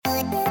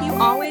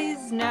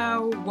always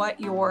know what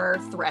your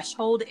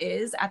threshold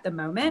is at the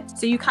moment.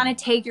 So you kind of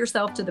take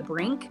yourself to the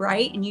brink,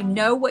 right? And you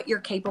know what you're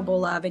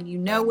capable of and you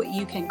know what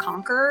you can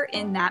conquer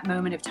in that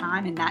moment of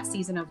time, in that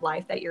season of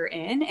life that you're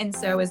in. And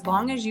so as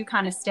long as you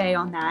kind of stay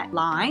on that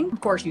line,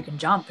 of course you can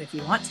jump if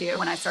you want to.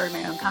 When I started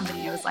my own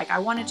company, it was like I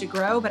wanted to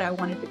grow, but I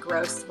wanted to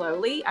grow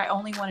slowly. I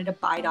only wanted to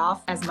bite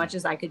off as much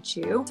as I could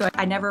chew. So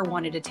I never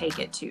wanted to take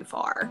it too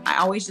far. I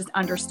always just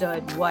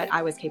understood what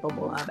I was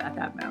capable of at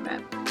that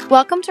moment.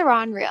 Welcome to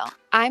Raw and Real.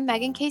 I'm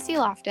Megan Casey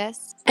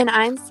Loftus. And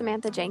I'm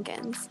Samantha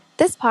Jenkins.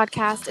 This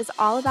podcast is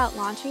all about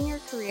launching your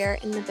career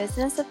in the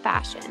business of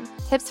fashion,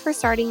 tips for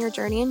starting your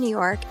journey in New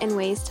York, and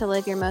ways to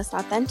live your most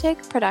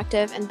authentic,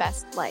 productive, and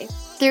best life.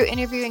 Through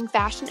interviewing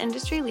fashion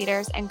industry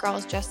leaders and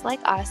girls just like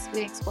us,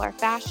 we explore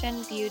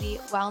fashion, beauty,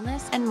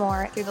 wellness, and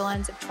more through the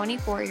lens of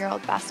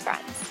 24-year-old best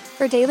friends.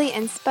 For daily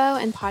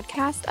inspo and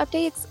podcast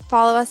updates,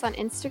 follow us on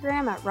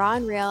Instagram at Raw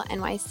and Real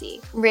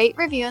NYC. Rate,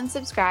 review, and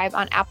subscribe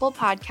on Apple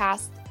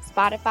Podcasts,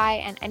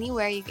 Spotify, and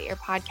anywhere you get your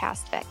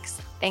podcast fix.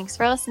 Thanks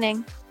for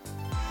listening.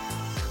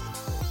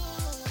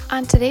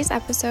 On today's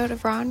episode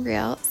of Raw and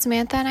Real,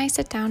 Samantha and I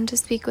sit down to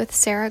speak with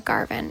Sarah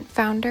Garvin,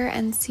 founder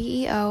and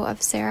CEO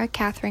of Sarah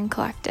Catherine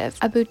Collective,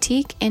 a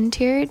boutique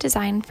interior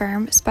design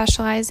firm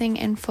specializing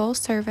in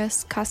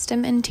full-service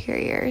custom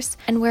interiors,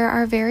 and where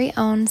our very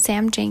own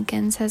Sam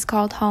Jenkins has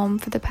called home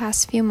for the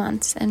past few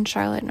months in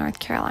Charlotte, North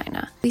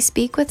Carolina. We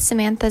speak with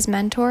Samantha's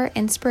mentor,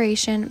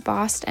 inspiration,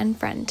 boss, and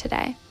friend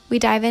today. We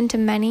dive into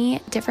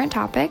many different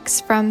topics,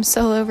 from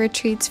solo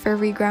retreats for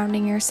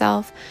regrounding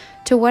yourself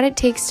to what it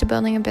takes to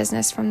building a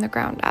business from the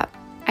ground up.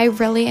 I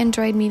really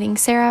enjoyed meeting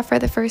Sarah for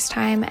the first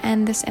time,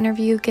 and this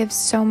interview gives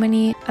so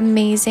many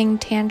amazing,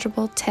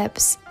 tangible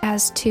tips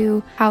as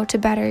to how to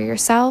better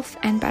yourself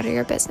and better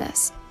your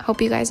business.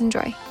 Hope you guys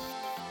enjoy.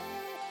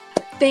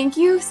 Thank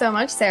you so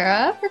much,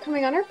 Sarah, for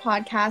coming on our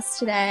podcast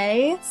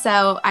today.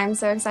 So I'm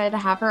so excited to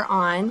have her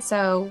on.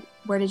 So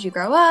where did you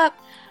grow up?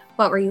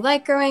 What were you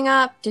like growing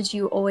up? Did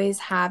you always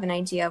have an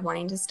idea of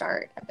wanting to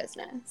start a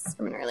business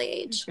from an early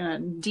age? I'm gonna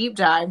deep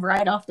dive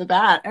right off the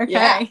bat.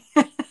 Okay.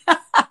 Yeah.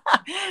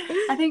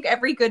 I think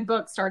every good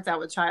book starts out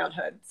with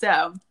childhood.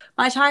 So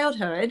my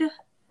childhood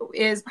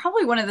is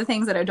probably one of the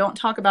things that I don't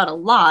talk about a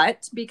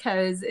lot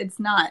because it's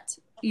not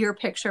your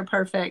picture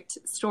perfect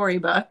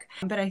storybook.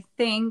 But I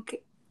think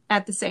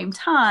at the same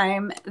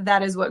time,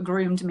 that is what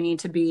groomed me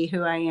to be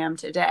who I am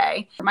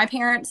today. My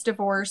parents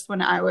divorced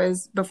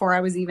before I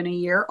was even a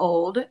year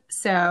old.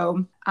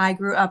 So I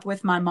grew up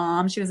with my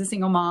mom. She was a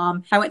single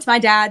mom. I went to my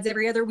dad's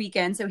every other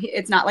weekend. So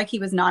it's not like he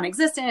was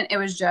non-existent. It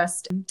was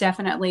just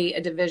definitely a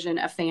division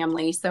of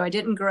family. So I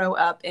didn't grow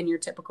up in your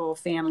typical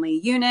family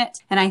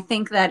unit. And I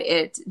think that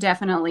it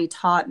definitely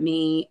taught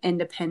me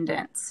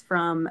independence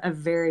from a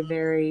very,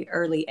 very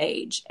early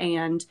age.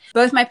 And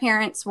both my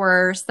parents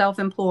were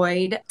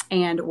self-employed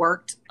and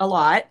worked a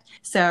lot.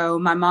 So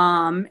my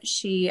mom,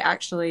 she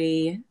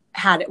actually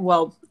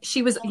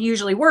she was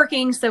usually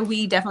working. So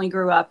we definitely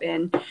grew up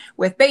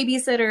with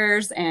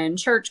babysitters and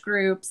church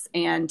groups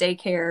and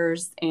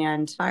daycares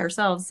and by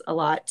ourselves a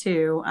lot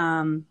too.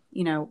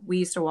 We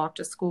used to walk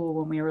to school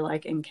when we were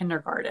like in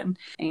kindergarten,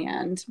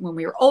 and when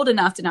we were old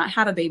enough to not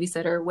have a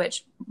babysitter,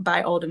 which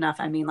by old enough,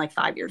 I mean like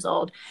 5 years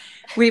old,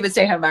 we would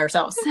stay home by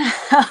ourselves.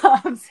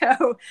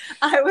 So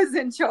I was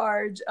in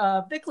charge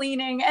of the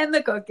cleaning and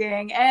the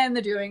cooking and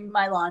the doing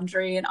my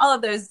laundry and all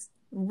of those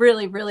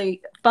really,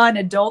 really fun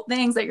adult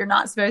things that you're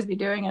not supposed to be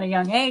doing at a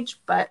young age,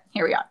 but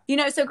here we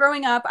are. So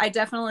growing up, I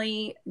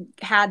definitely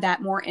had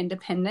that more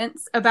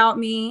independence about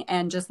me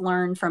and just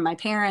learned from my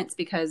parents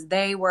because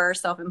they were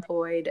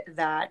self-employed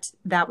that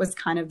was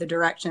kind of the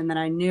direction that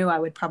I knew I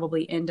would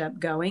probably end up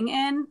going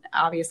in,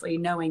 obviously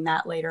knowing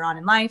that later on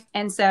in life.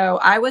 And so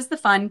I was the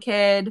fun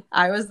kid.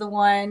 I was the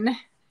one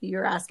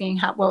you're asking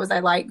what was I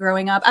like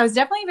growing up. I was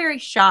definitely very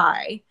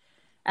shy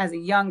as a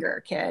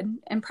younger kid,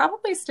 and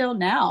probably still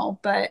now,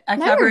 but I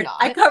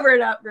cover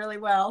it up really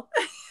well.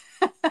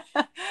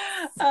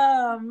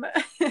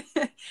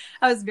 I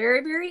was very,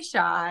 very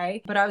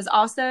shy, but I was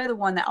also the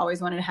one that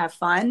always wanted to have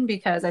fun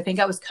because I think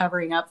I was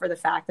covering up for the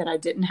fact that I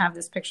didn't have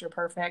this picture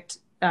perfect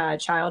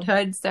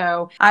childhood.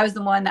 So I was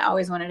the one that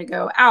always wanted to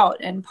go out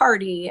and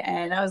party,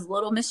 and I was a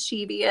little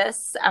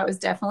mischievous. I was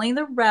definitely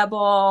the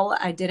rebel.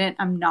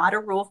 I'm not a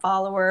rule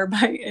follower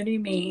by any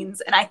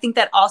means. And I think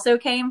that also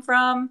came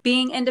from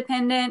being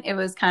independent. It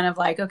was kind of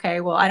like,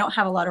 okay, well, I don't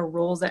have a lot of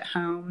rules at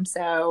home,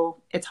 so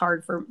it's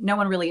hard for no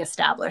one really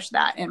established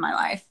that in my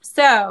life.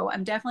 So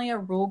I'm definitely a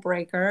rule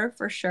breaker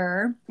for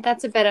sure.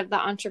 That's a bit of the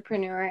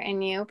entrepreneur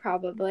in you,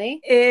 probably.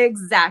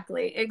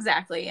 Exactly.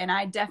 And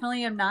I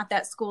definitely am not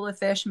that school of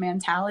fish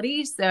mentality.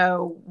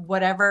 So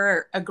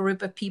whatever a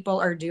group of people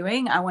are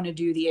doing, I want to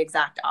do the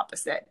exact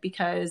opposite,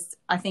 because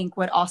I think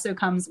what also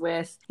comes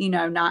with,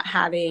 not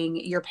having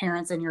your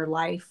parents in your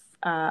life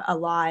a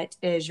lot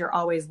is you're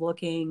always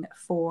looking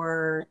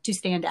to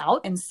stand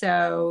out. And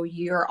so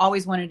you're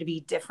always wanting to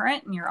be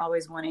different, and you're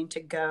always wanting to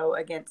go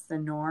against the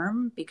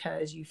norm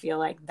because you feel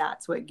like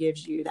that's what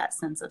gives you that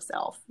sense of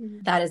self.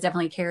 Mm-hmm. That is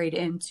definitely carried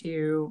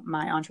into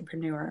my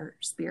entrepreneur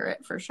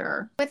spirit for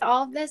sure. With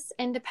all of this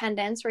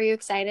independence, were you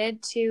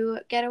excited to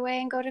get away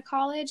and go to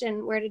college?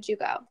 And where did you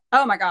go?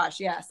 Oh my gosh,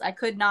 yes. I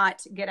could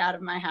not get out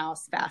of my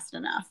house fast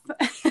enough.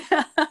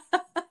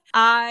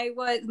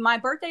 My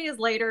birthday is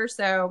later,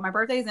 so my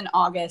birthday is in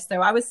August.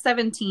 So I was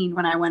 17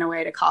 when I went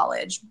away to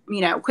college,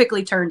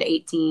 quickly turned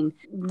 18,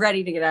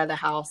 ready to get out of the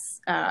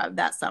house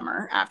that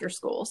summer after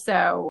school.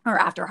 Or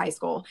after high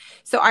school.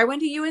 So I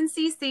went to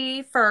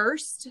UNCC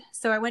first.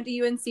 So I went to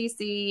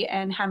UNCC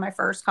and had my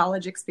first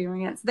college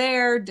experience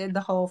there, did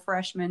the whole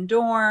freshman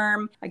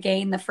dorm. I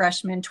gained the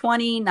freshman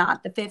 20,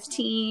 not the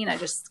 15. I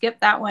just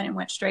skipped that one and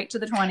went straight to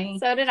the 20.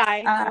 So did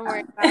I. Don't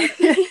worry about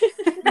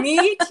it.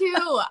 Me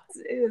too.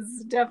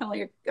 Is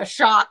definitely a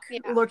shock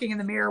looking in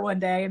the mirror one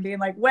day and being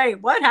like,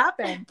 wait, what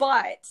happened?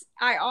 But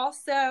I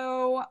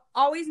also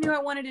always knew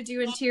I wanted to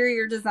do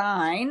interior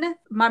design.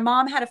 My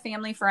mom had a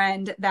family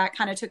friend that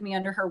kind of took me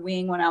under her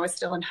wing when I was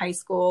still in high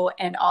school.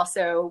 And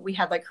also we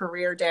had like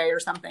career day or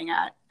something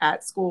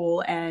at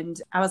school.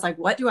 And I was like,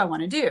 what do I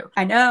want to do?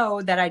 I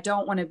know that I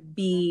don't want to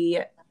be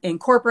in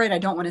corporate. I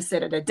don't want to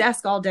sit at a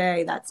desk all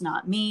day. That's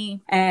not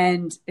me.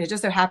 And it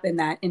just so happened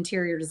that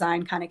interior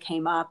design kind of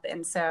came up.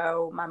 And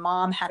so my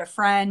mom had a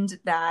friend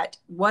that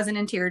was an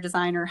interior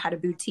designer, had a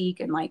boutique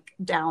in like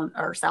down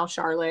or South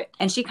Charlotte.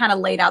 And she kind of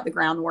laid out the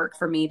groundwork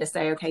for me to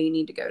say, okay, you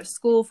need to go to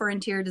school for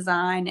interior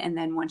design. And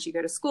then once you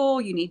go to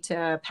school, you need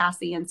to pass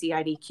the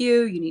NCIDQ,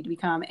 you need to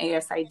become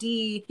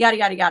ASID, yada,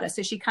 yada, yada.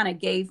 So she kind of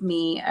gave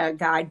me a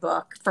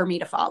guidebook for me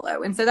to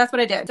follow. And so that's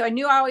what I did. So I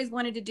knew I always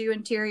wanted to do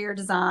interior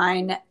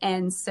design.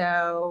 And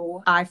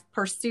so I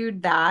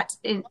pursued that.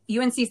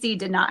 UNCC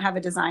did not have a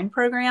design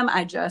program.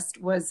 I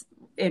just was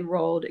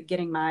enrolled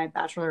getting my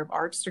Bachelor of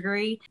Arts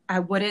degree. I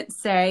wouldn't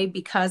say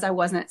because I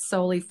wasn't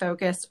solely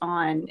focused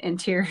on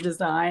interior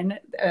design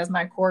as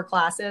my core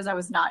classes, I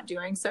was not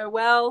doing so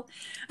well.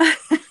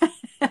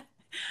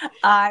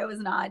 I was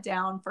not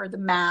down for the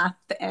math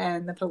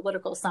and the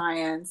political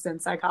science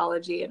and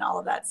psychology and all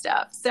of that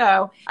stuff.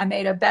 So I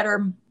made a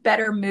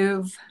better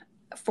move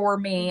for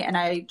me, and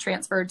I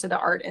transferred to the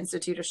Art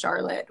Institute of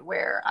Charlotte,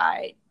 where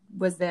I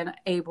was then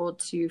able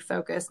to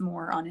focus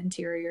more on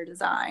interior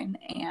design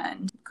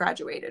and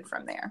graduated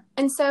from there.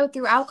 And so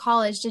throughout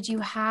college, did you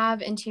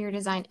have interior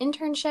design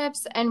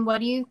internships? And what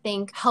do you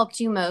think helped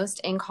you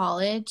most in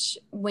college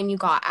when you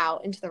got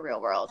out into the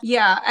real world?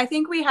 Yeah, I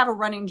think we have a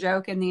running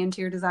joke in the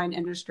interior design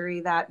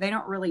industry that they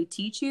don't really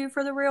teach you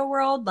for the real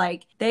world.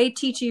 Like they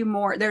teach you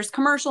more. There's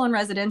commercial and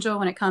residential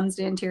when it comes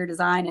to interior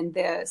design, and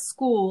the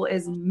school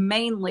is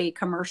mainly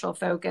commercial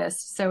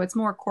focused. So it's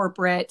more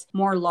corporate,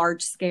 more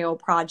large scale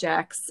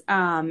projects.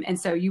 And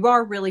so you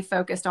are really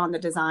focused on the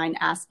design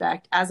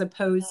aspect as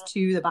opposed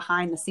to the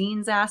behind the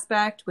scenes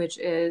aspect, which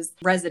is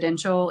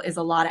residential, is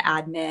a lot of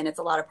admin. It's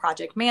a lot of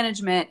project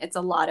management. It's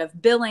a lot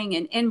of billing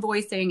and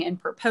invoicing and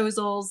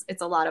proposals.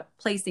 It's a lot of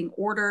placing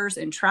orders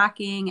and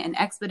tracking and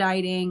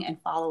expediting and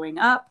following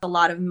up. A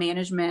lot of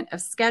management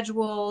of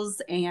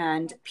schedules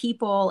and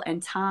people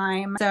and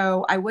time.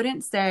 So I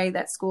wouldn't say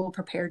that school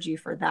prepared you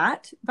for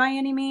that by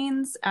any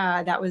means.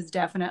 That was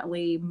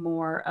definitely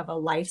more of a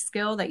life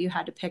skill that you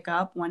had to pick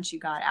up once you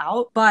got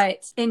out.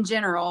 But in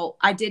general,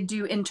 I did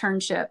do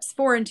internships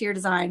for interior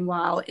design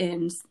while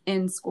in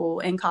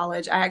school, in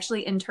college. I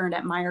actually interned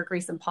at Meyer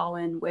Grace and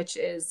Pollen, which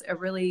is a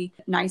really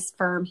nice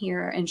firm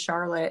here in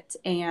Charlotte,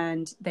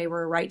 and they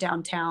were right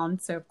downtown.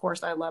 So of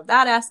course I love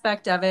that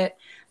aspect of it.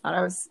 Thought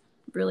I was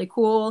really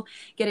cool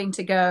getting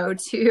to go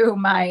to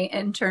my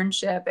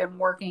internship and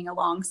working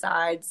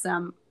alongside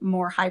some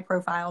more high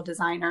profile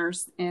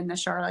designers in the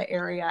Charlotte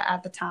area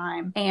at the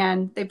time.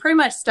 And they pretty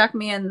much stuck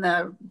me in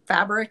the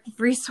fabric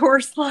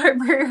resource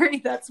library.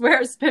 That's where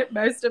I spent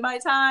most of my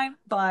time.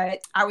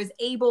 But I was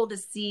able to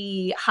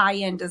see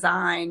high-end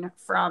design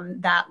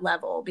from that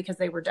level because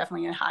they were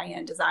definitely a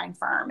high-end design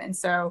firm. And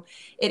so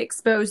it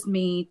exposed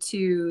me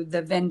to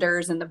the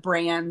vendors and the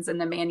brands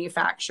and the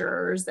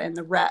manufacturers and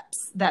the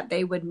reps that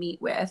they would meet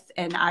with.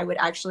 And I would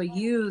actually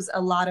use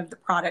a lot of the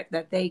product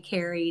that they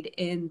carried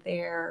in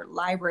their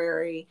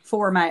library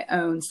for my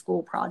own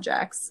school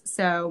projects.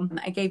 So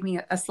it gave me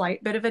a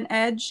slight bit of an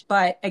edge,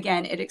 but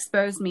again, it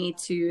exposed me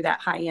to that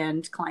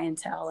high-end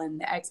clientele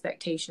and the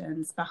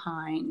expectations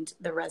behind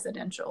the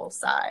residential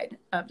side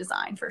of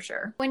design for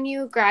sure. When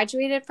you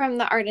graduated from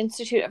the Art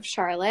Institute of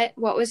Charlotte,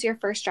 what was your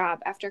first job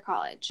after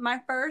college? My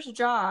first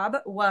job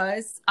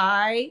was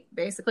I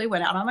basically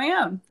went out on my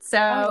own.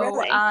 So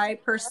really? I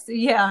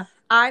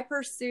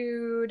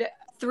pursued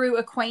through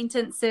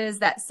acquaintances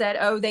that said,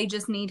 oh, they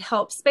just need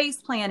help space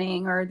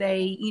planning, or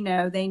they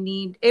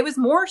need, it was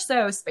more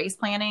so space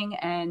planning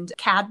and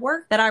CAD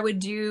work that I would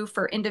do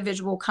for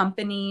individual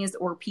companies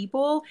or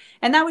people.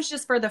 And that was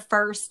just for the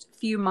first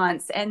few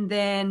months. And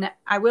then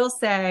I will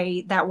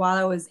say that while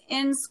I was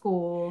in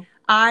school,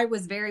 I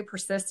was very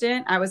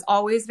persistent. I was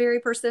always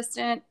very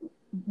persistent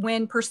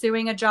when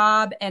pursuing a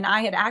job. And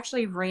I had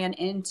actually ran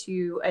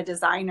into a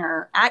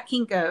designer at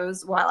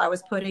Kinko's while I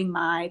was putting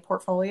my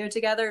portfolio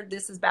together.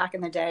 This is back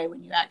in the day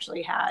when you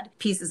actually had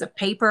pieces of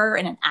paper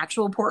and an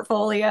actual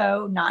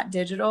portfolio, not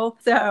digital.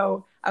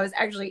 So I was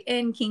actually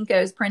in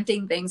Kinko's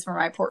printing things for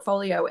my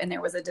portfolio, and there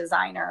was a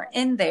designer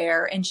in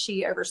there, and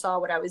she oversaw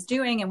what I was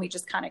doing, and we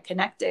just kind of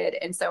connected.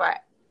 And so I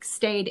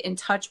stayed in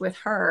touch with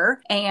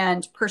her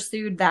and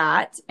pursued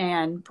that,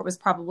 and was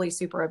probably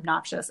super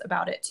obnoxious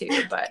about it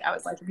too. But I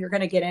was like, if you're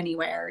going to get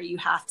anywhere, you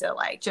have to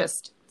like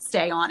just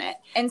stay on it.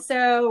 And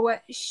so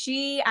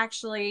she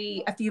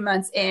actually, a few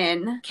months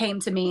in, came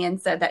to me and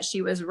said that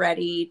she was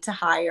ready to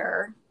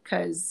hire,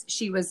 because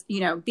she was,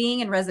 you know, being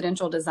in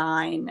residential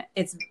design,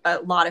 it's a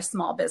lot of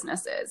small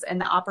businesses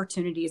and the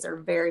opportunities are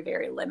very,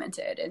 very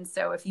limited. And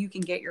so if you can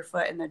get your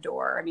foot in the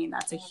door, I mean,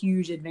 that's a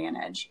huge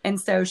advantage.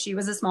 And so she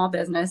was a small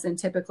business, and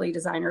typically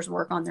designers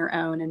work on their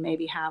own and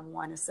maybe have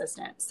one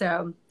assistant.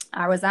 So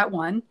I was that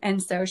one.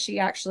 And so she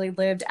actually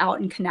lived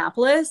out in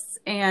Kannapolis,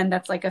 and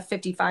that's like a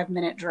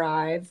 55-minute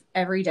drive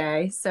every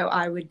day. So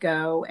I would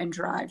go and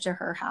drive to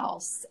her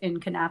house in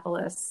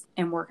Kannapolis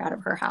and work out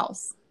of her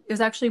house. It was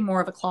actually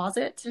more of a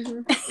closet.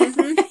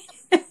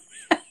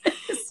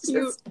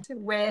 Just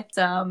with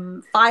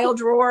some file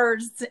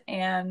drawers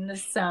and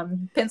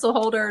some pencil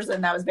holders,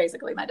 and that was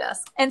basically my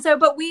desk. And so,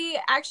 but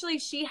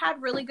she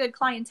had really good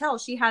clientele.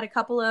 She had a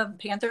couple of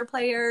Panther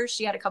players,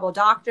 she had a couple of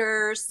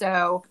doctors.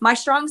 So my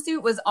strong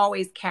suit was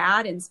always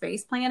CAD and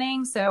space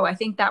planning. So I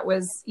think that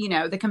was, you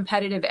know, the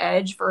competitive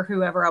edge for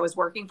whoever I was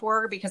working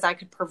for, because I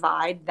could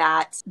provide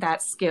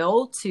that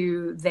skill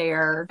to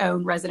their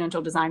own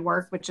residential design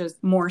work, which is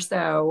more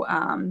so,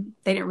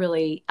 they didn't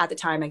really, at the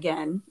time,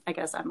 again, I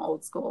guess I'm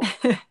old school.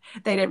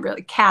 They didn't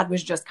really, CAD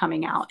was just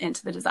coming out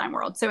into the design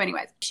world. So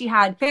anyways, she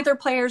had Panther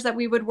players that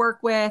we would work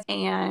with,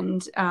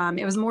 and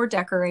it was more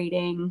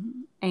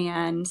decorating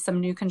and some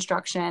new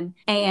construction.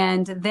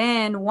 And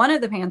then one of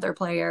the Panther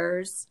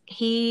players,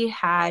 he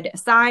had a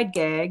side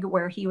gig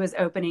where he was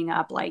opening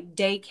up like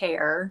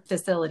daycare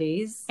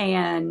facilities,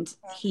 and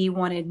he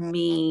wanted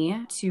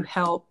me to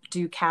help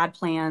do CAD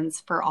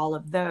plans for all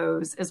of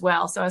those as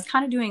well. So I was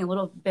kind of doing a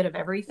little bit of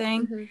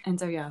everything. Mm-hmm. And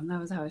so, yeah, that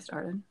was how I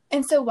started.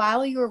 And so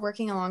while you were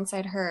working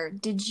alongside her,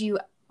 did you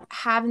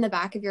have in the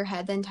back of your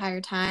head the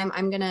entire time,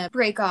 I'm going to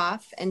break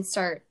off and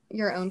start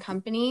your own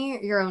company,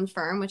 your own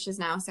firm, which is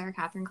now Sarah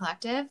Catherine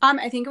Collective?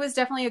 I think it was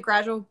definitely a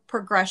gradual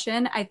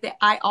progression.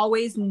 I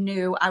always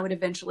knew I would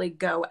eventually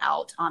go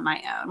out on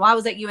my own. While I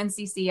was at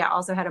UNCC, I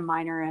also had a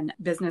minor in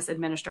business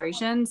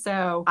administration.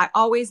 So I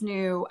always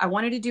knew I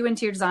wanted to do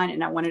interior design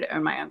and I wanted to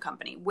own my own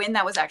company. When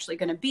that was actually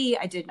going to be,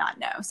 I did not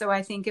know. So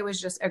I think it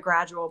was just a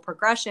gradual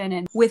progression.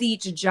 And with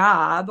each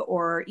job,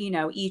 or, you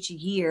know, each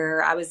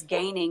year, I was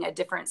gaining a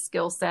different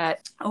skill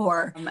set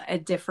or a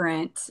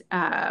different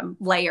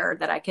layer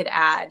that I could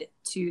add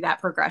to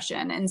that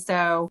progression. And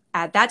so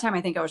at that time,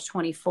 I think I was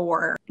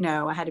 24.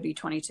 No, I had to be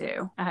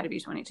 22.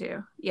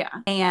 Yeah.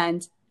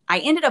 And I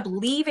ended up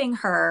leaving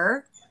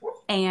her,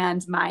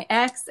 and my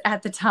ex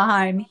at the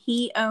time,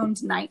 he owned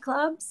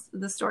nightclubs.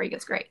 The story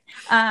gets great.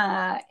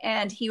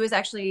 And he was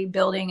actually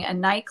building a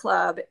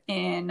nightclub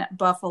in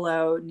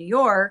Buffalo, New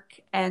York.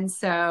 And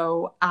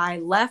so I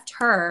left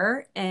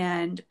her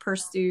and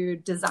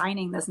pursued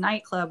designing this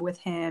nightclub with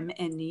him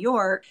in New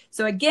York.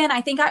 So again, I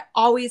think I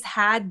always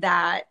had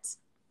that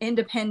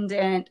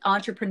independent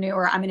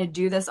entrepreneur, I'm going to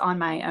do this on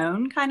my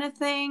own kind of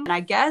thing. And I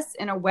guess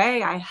in a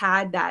way I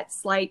had that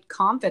slight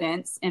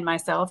confidence in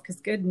myself, because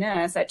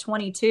goodness, at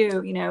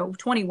 22,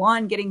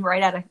 21, getting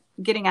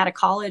out of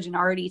college and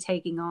already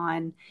taking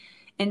on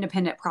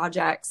independent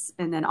projects.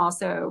 And then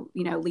also,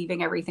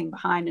 leaving everything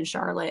behind in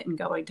Charlotte and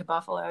going to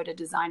Buffalo to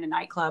design a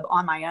nightclub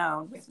on my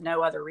own with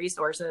no other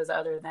resources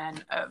other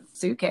than a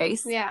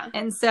suitcase. Yeah.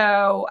 And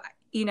so,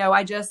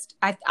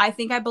 I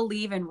think I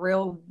believe in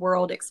real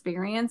world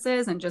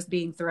experiences and just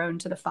being thrown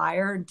to the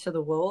fire and to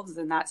the wolves.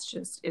 And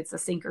it's a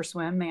sink or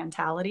swim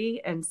mentality.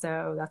 And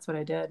so that's what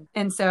I did.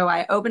 And so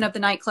I opened up the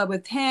nightclub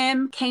with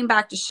him, came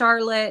back to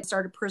Charlotte,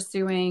 started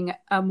pursuing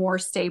a more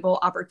stable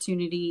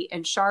opportunity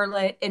in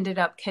Charlotte, ended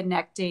up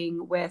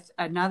connecting with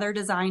another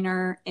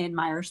designer in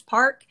Myers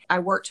Park. I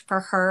worked for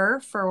her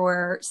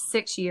for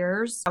 6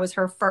 years. I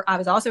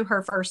was also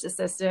her first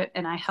assistant,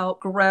 and I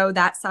helped grow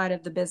that side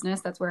of the business.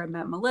 That's where I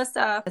met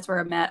Melissa. That's where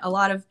I met a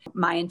lot of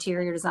my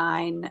interior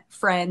design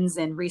friends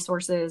and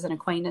resources and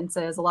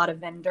acquaintances, a lot of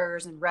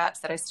vendors and reps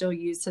that I still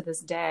use to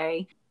this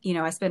day.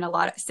 I spent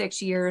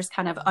 6 years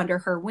kind of under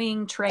her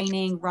wing,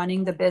 training,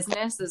 running the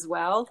business as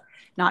well,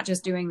 not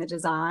just doing the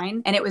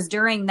design. And it was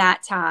during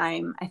that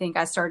time, I think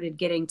I started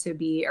getting to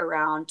be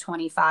around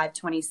 25,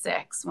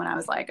 26 when I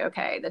was like,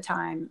 okay, the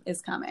time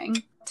is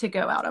coming to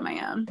go out on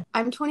my own.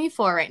 I'm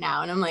 24 right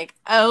now, and I'm like,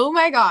 oh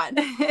my God.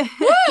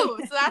 Woo!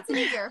 So that's in a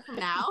year from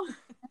now.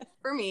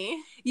 for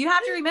me. You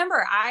have to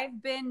remember,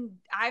 I've been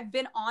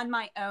on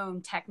my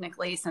own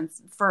technically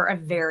for a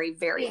very,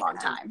 very long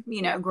time,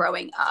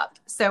 growing up.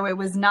 So it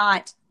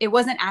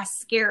wasn't as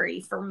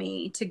scary for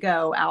me to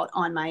go out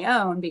on my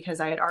own because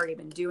I had already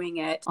been doing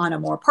it on a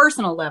more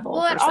personal level.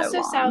 Well, for it so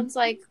also long. Sounds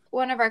like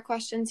one of our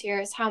questions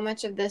here is how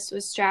much of this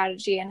was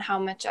strategy and how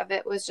much of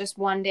it was just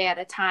one day at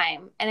a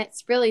time. And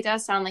it really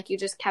does sound like you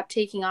just kept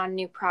taking on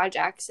new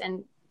projects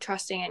and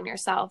trusting in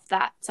yourself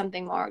that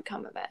something more would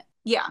come of it.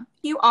 Yeah.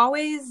 You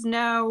always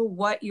know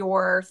what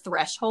your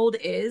threshold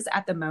is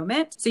at the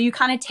moment. So you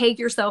kind of take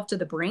yourself to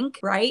the brink,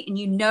 right? And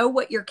you know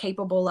what you're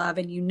capable of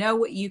and you know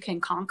what you can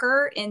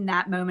conquer in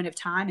that moment of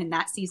time, in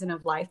that season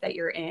of life that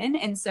you're in.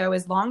 And so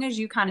as long as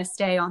you kind of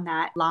stay on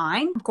that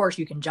line, of course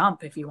you can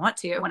jump if you want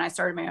to. When I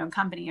started my own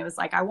company, it was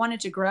like I wanted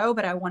to grow,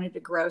 but I wanted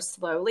to grow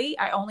slowly.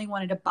 I only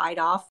wanted to bite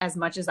off as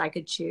much as I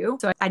could chew.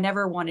 So I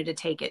never wanted to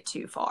take it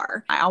too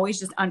far. I always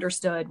just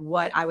understood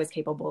what I was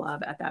capable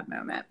of at that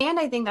moment. And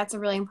I think that's a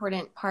really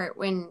important part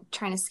when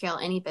trying to scale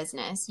any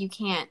business. You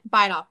can't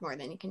bite off more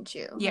than you can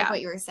chew, like what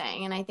you were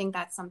saying. And I think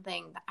that's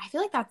something that I feel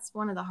like that's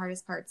one of the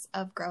hardest parts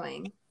of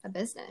growing a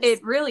business.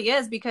 It really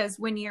is, because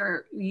when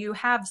you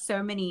have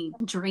so many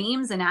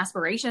dreams and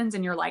aspirations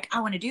and you're like, I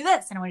want to do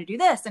this and I want to do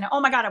this and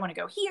oh my God, I want to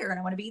go here and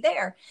I want to be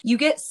there. You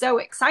get so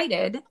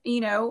excited,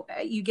 you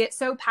get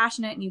so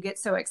passionate and you get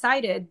so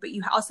excited, but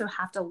you also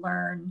have to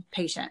learn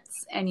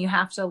patience and you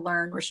have to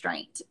learn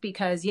restraint,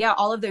 because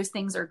all of those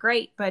things are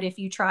great. But if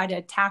you try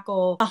to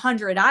tackle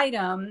 100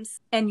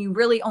 items and you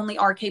really only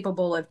are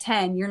capable of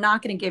 10, you're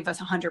not going to give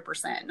us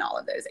 100% in all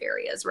of those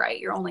areas, right?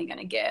 You're only going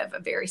to give a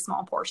very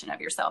small portion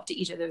of yourself to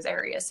each of those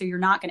areas. So you're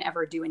not going to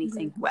ever do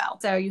anything well.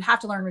 So you have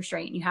to learn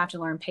restraint and you have to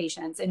learn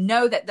patience and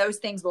know that those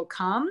things will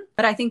come.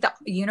 But I think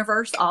the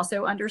universe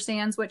also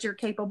understands what you're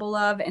capable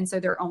of. And so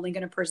they're only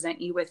going to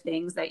present you with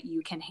things that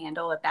you can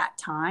handle at that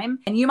time.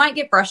 And you might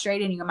get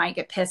frustrated and you might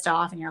get pissed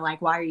off and you're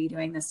like, why are you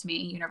doing this to me,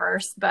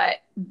 universe? But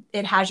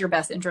it has your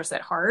best interest at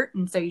heart.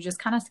 And so you just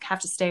kind of have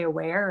to stay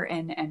aware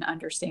and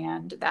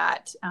understand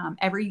that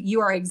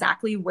you are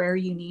exactly where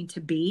you need to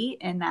be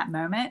in that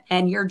moment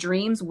and your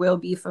dreams will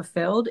be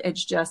fulfilled.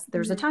 It's just,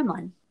 there's a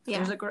timeline.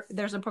 Yeah.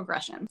 There's a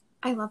progression.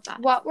 I love that.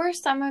 What were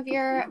some of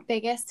your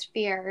biggest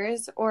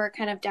fears or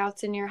kind of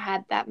doubts in your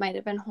head that might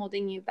have been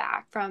holding you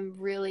back from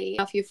really,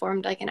 if you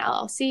formed like an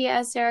LLC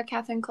as Sarah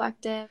Catherine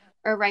Collective,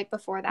 or right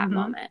before that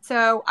moment?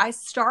 So I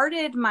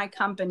started my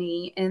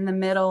company in the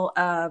middle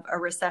of a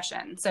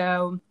recession.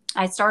 So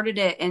I started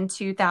it in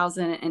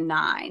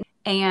 2009.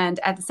 And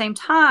at the same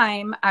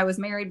time, I was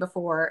married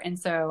before. And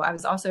so I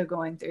was also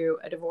going through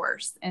a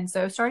divorce. And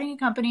so starting a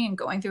company and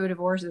going through a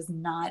divorce is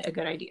not a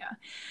good idea.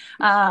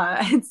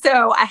 And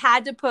so I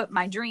had to put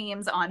my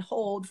dreams on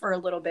hold for a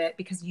little bit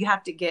because you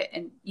have to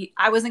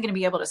I wasn't going to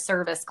be able to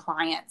service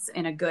clients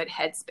in a good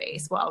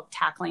headspace while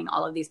tackling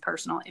all of these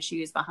personal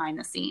issues behind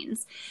the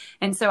scenes.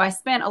 And so I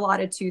spent a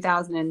lot of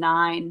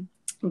 2009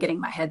 getting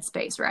my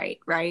headspace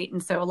right.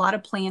 And so a lot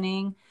of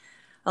planning,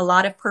 a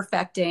lot of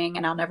perfecting.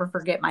 And I'll never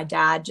forget my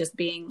dad just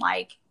being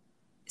like,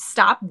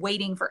 stop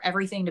waiting for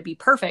everything to be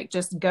perfect.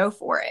 Just go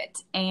for it.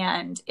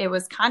 And it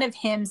was kind of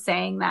him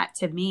saying that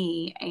to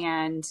me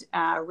and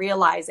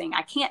realizing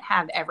I can't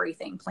have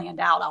everything planned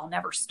out. I'll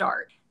never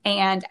start.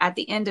 And at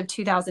the end of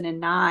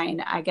 2009,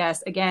 I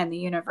guess, again, the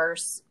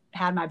universe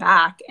had my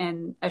back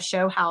and a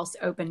show house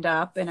opened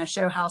up. And a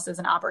show house is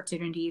an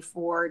opportunity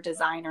for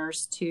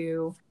designers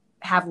to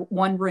have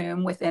one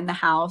room within the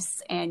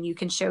house and you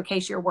can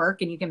showcase your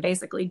work and you can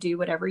basically do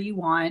whatever you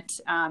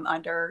want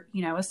under,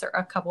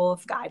 a couple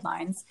of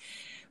guidelines,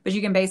 but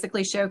you can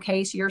basically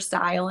showcase your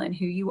style and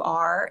who you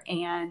are.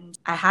 And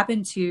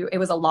it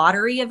was a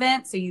lottery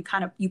event. So you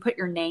put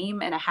your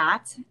name in a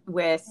hat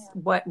with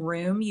what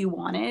room you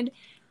wanted.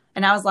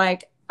 And I was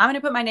like, I'm going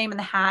to put my name in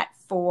the hat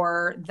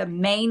for the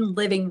main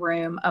living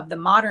room of the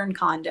modern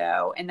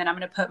condo. And then I'm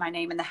going to put my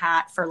name in the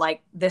hat for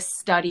like this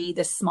study,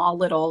 this small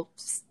little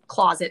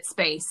closet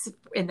space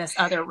in this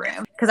other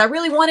room, because I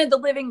really wanted the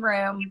living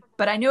room,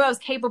 but I knew I was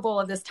capable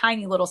of this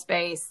tiny little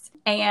space.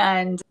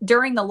 And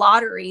during the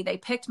lottery, they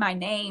picked my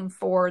name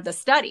for the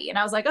study. And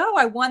I was like, oh,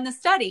 I won the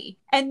study.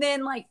 And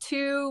then like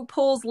 2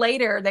 pulls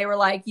later, they were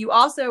like, you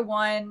also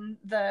won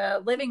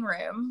the living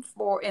room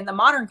in the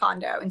modern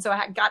condo. And so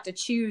I got to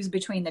choose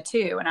between the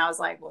 2. And I was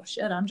like, well,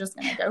 shit, I'm just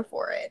going to go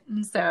for it.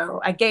 And so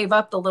I gave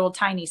up the little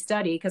tiny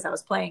study because I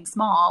was playing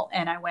small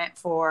and I went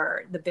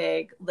for the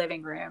big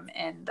living room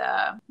in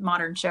the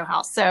modern show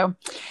house. So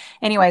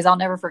anyways, I'll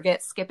never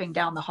forget skipping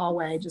down the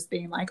hallway, just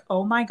being like,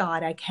 oh my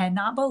God, I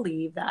cannot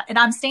believe that. And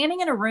I'm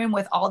standing in a room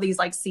with all these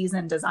like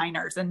seasoned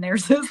designers. And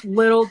there's this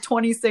little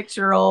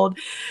 26-year-old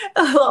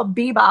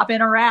bebopping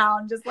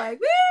around, just like,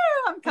 woo,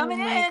 I'm coming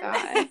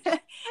in.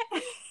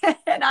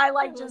 And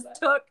I just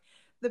took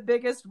the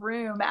biggest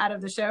room out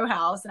of the show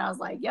house. And I was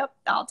like, yep,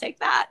 I'll take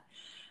that.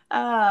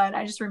 And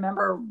I just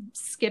remember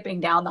skipping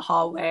down the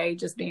hallway,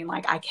 just being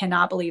like, I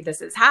cannot believe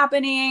this is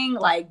happening.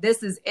 Like,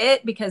 this is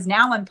it, because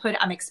now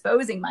I'm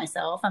exposing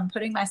myself. I'm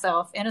putting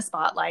myself in a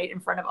spotlight in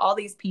front of all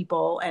these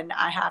people, and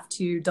I have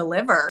to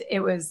deliver. It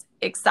was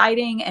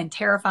exciting and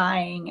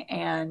terrifying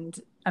and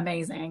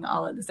amazing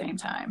all at the same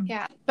time.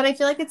 Yeah. But I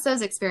feel like it's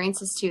those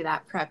experiences too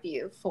that prep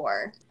you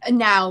for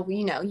now,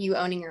 you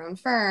owning your own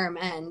firm.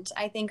 And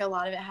I think a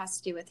lot of it has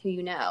to do with who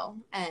you know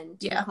and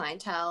your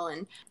clientele.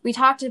 And we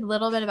talked a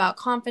little bit about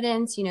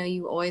confidence.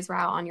 You always were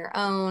out on your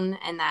own,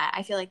 and that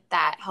I feel like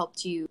that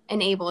helped you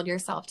enabled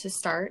yourself to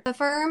start the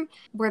firm.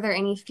 Were there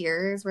any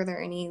fears? Were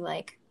there any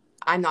like,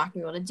 I'm not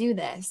going to be able to do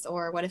this?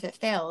 Or what if it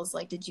fails?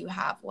 Like, did you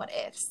have what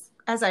ifs?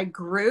 As I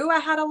grew, I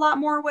had a lot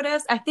more what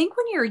ifs. I think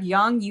when you're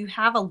young, you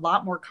have a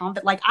lot more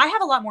confidence. Like, I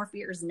have a lot more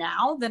fears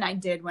now than I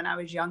did when I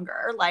was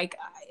younger. Like,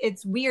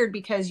 it's weird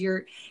because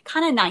you're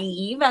kind of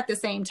naive at the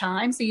same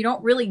time. So you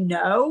don't really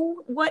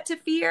know what to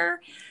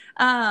fear.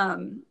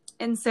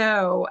 And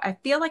so I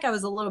feel like I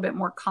was a little bit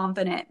more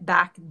confident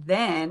back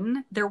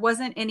then. There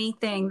wasn't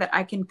anything that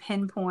I can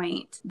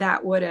pinpoint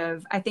that would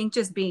have, I think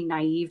just being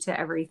naive to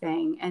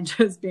everything and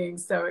just being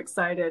so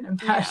excited and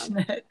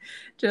passionate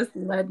just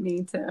led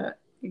me to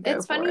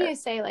It's funny you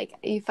say like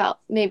you felt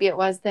maybe it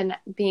was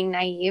being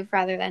naive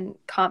rather than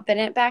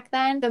confident back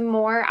then.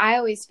 I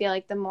always feel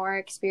like the more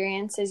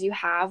experiences you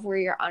have where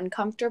you're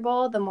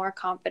uncomfortable, the more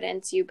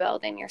confidence you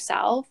build in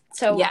yourself.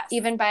 So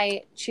even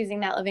by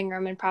choosing that living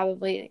room and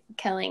probably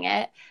killing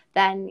it,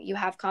 then you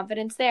have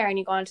confidence there and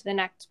you go on to the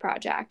next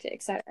project,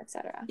 et cetera, et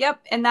cetera. Yep.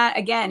 And that,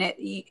 again,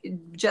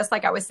 just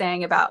like I was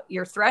saying about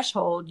your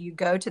threshold, you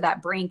go to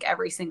that brink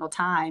every single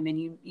time and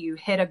you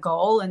hit a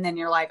goal, and then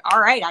you're like, all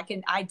right,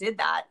 I did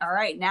that. All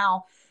right.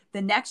 Now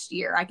the next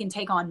year I can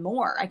take on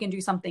more. I can do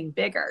something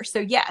bigger. So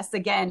yes,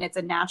 again, it's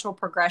a natural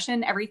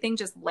progression. Everything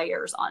just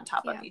layers on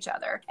top of each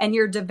other, and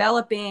you're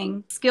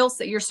developing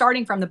skills. You're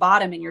starting from the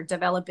bottom and you're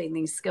developing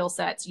these skill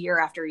sets year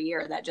after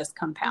year that just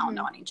compound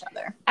on each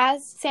other.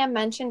 As Sam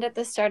mentioned at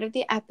the start of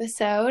the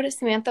episode,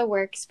 Samantha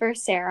works for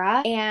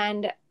Sarah,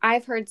 and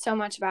I've heard so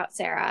much about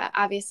Sarah,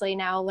 obviously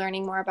now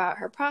learning more about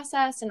her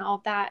process and all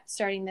of that,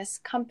 starting this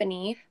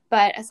company.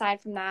 But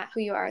aside from that,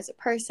 who you are as a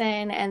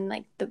person and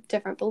like the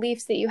different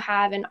beliefs that you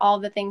have and all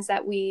the things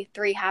that we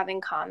three have in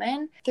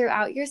common,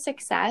 throughout your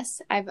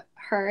success, I've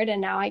heard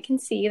and now I can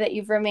see that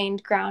you've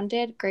remained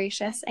grounded,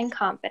 gracious, and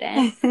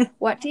confident.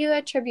 What do you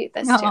attribute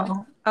this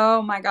to?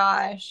 Oh my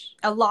gosh.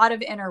 A lot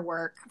of inner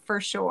work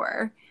for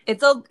sure.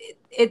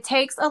 It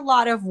takes a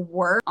lot of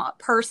work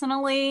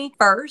personally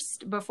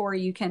first before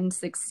you can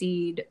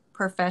succeed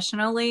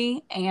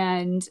professionally.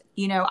 And,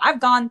 I've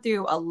gone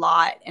through a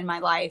lot in my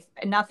life.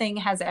 Nothing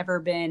has ever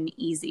been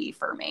easy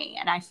for me.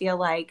 And I feel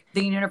like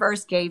the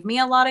universe gave me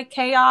a lot of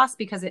chaos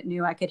because it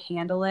knew I could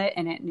handle it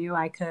and it knew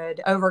I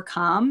could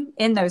overcome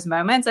in those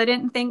moments. I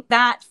didn't think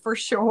that for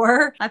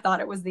sure. I thought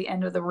it was the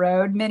end of the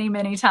road many,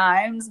 many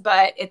times,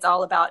 but it's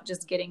all about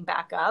just getting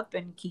back up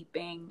and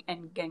keeping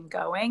and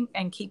going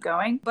and keep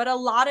going. But a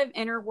lot of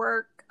inner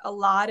work, a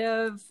lot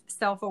of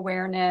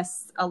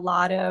self-awareness, a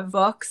lot of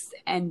books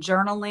and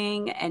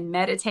journaling and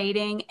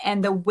meditating,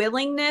 and the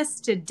willingness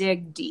to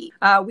dig deep.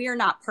 We are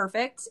not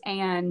perfect,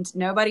 and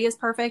nobody is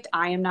perfect.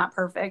 I am not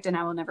perfect, and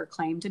I will never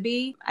claim to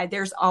be.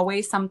 There's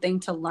always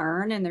something to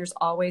learn, and there's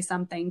always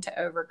something to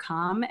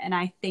overcome. And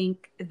I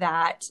think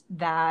that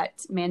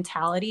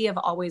mentality of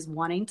always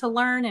wanting to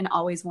learn and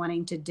always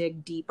wanting to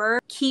dig deeper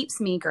keeps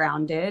me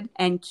grounded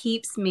and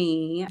keeps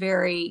me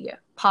very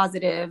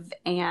positive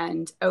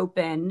and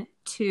open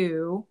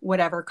to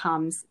whatever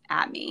comes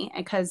at me,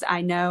 because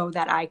I know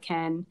that I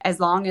can, as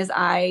long as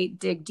I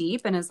dig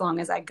deep and as long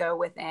as I go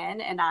within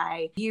and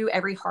I view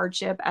every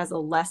hardship as a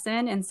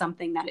lesson and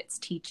something that it's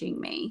teaching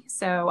me.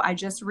 So I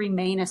just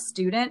remain a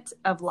student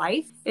of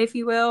life, if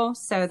you will,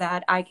 so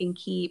that I can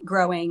keep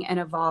growing and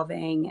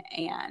evolving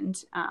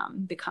and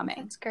becoming.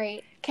 That's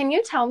great. Can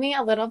you tell me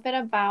a little bit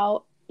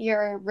about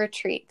your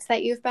retreats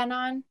that you've been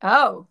on?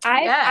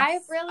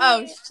 I've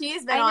really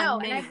she's been on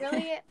many. And I've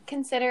really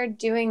considered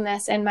doing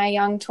this in my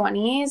young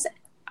 20s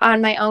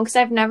on my own because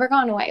I've never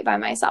gone away by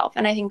myself,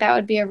 and I think that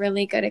would be a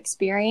really good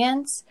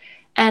experience.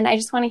 And I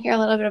just want to hear a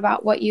little bit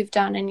about what you've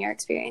done and your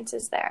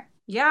experiences there.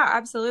 Yeah,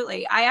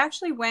 absolutely. I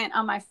actually went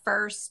on my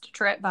first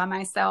trip by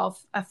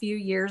myself a few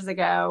years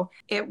ago.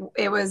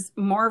 It was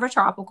more of a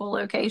tropical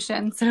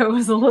location, so it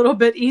was a little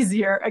bit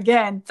easier.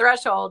 Again,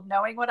 threshold,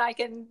 knowing what I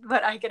can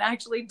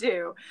actually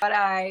do. But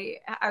I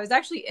was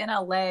actually in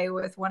LA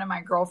with one of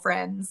my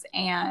girlfriends,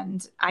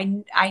 and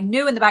I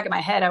knew in the back of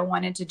my head I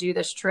wanted to do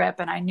this trip,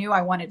 and I knew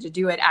I wanted to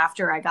do it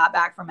after I got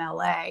back from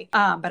LA.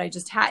 But I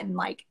just hadn't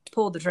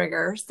pulled the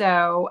trigger.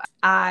 So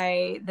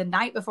the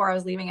night before I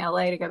was leaving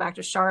LA to go back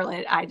to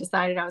Charlotte, I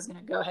decided I was going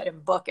to go ahead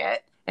and book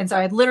it. And so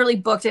I literally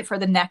booked it for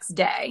the next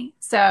day.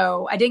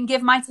 So I didn't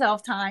give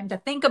myself time to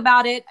think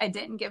about it. I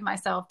didn't give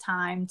myself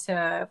time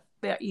to,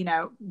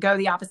 go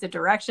the opposite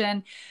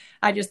direction.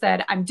 I just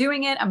said, I'm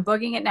doing it. I'm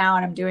booking it now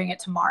and I'm doing it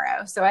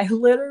tomorrow. So I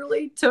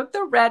literally took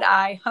the red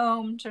eye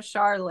home to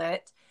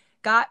Charlotte,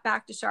 got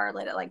back to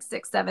Charlotte at like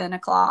 6, 7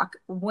 o'clock,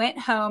 went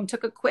home,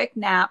 took a quick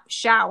nap,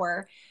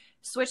 shower,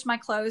 switched my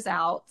clothes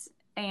out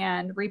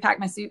and repacked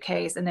my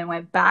suitcase, and then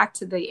went back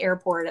to the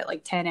airport at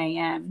like 10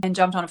 a.m. and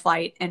jumped on a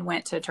flight and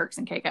went to Turks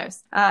and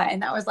Caicos.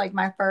 And that was like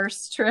my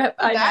first trip.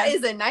 That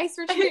is a nice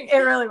retreat.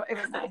 It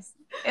was nice.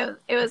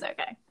 It was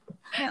okay.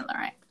 It was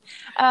all right.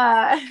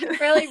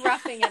 Really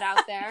roughing it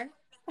out there.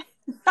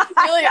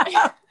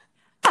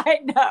 I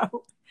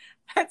know.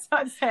 That's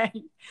what I'm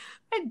saying.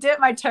 I dipped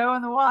my toe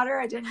in the water.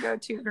 I didn't go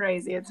too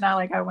crazy. It's not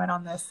like I went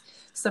on this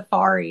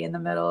safari in the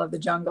middle of the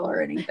jungle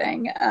or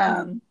anything.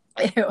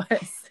 It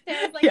was.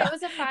 It was like, it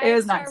was a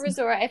 5-star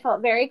resort. I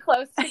felt very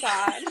close to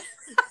God.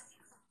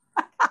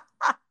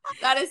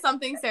 That is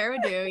something Sarah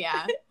would do,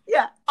 yeah.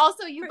 Yeah.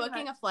 Also, you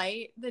booking a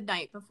flight the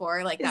night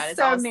before, like that is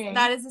so also, me.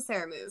 That is a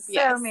Sarah move.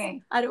 So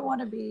me. I don't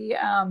want to be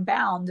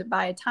bound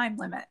by a time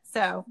limit,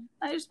 so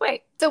I just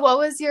wait. So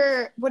what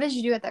did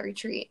you do at that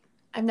retreat?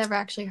 I've never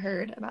actually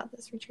heard about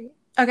this retreat.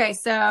 Okay,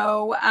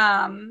 so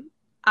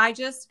I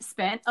just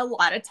spent a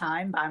lot of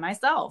time by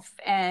myself,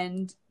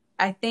 and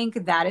I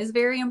think that is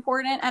very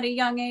important at a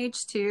young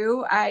age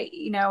too.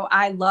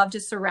 I love to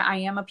surround. I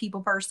am a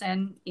people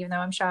person, even though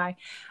I'm shy.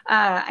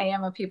 I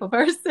am a people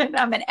person.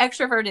 I'm an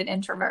extroverted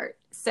introvert.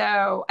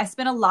 So I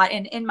spend a lot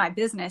in my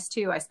business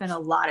too. I spend a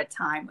lot of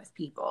time with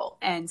people,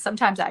 and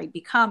sometimes I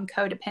become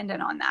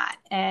codependent on that.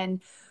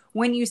 And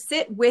when you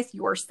sit with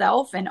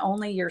yourself and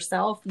only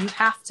yourself, you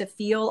have to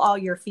feel all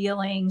your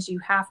feelings. You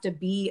have to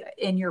be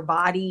in your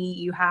body.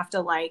 You have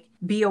to like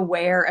be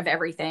aware of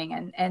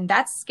everything. And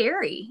that's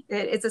scary.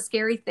 It's a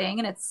scary thing,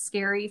 and it's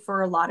scary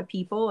for a lot of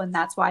people. And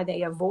that's why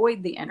they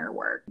avoid the inner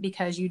work,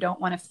 because you don't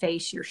want to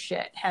face your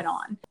shit head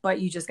on, but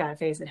you just got to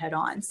face it head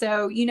on.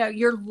 So,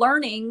 you're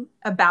learning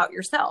about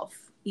yourself.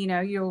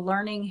 You're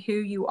learning who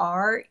you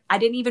are. I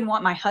didn't even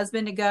want my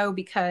husband to go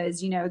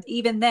because,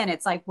 even then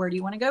it's like, where do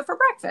you want to go for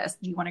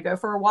breakfast? Do you want to go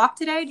for a walk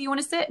today? Do you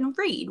want to sit and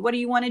read? What do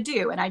you want to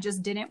do? And I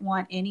just didn't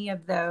want any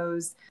of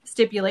those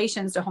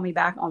stipulations to hold me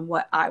back on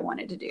what I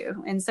wanted to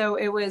do. And so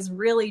it was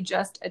really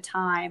just a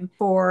time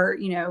for,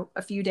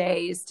 a few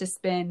days to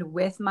spend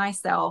with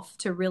myself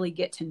to really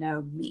get to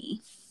know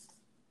me.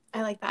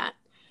 I like that.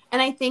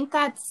 And I think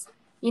that's,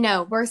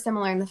 we're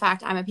similar in the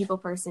fact I'm a people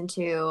person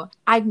too.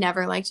 I've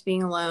never liked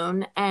being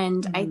alone.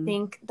 And I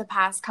think the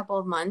past couple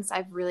of months,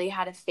 I've really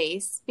had to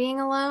face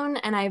being alone.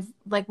 And I've,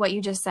 like what you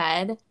just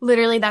said,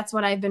 literally that's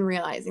what I've been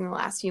realizing the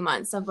last few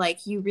months of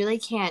like, you really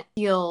can't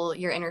feel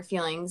your inner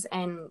feelings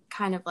and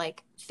kind of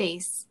like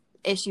face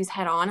issues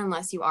head on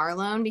unless you are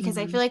alone. Because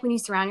I feel like when you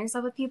surround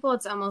yourself with people,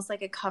 it's almost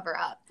like a cover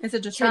up. It's a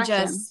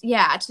distraction.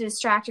 To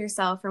distract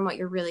yourself from what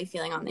you're really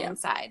feeling on the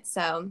inside.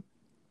 So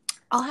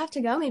I'll have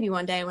to go maybe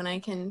one day when I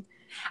can.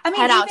 Even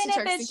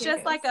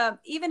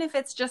if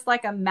it's just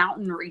like a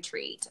mountain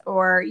retreat,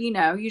 or,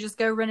 you just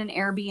go rent an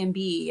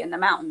Airbnb in the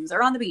mountains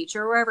or on the beach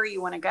or wherever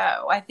you want to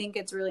go. I think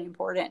it's really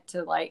important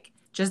to like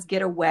just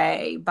get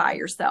away by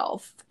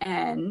yourself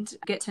and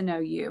get to know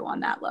you on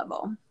that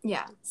level.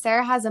 Yeah.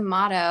 Sarah has a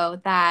motto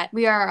that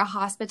we are a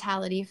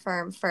hospitality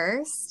firm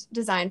first,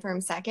 design firm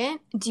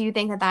second. Do you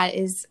think that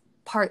is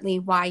partly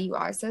why you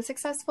are so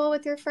successful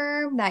with your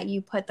firm, that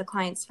you put the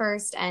clients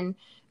first? And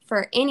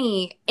for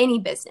any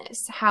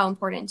business, how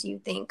important do you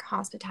think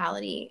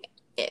hospitality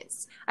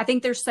is? I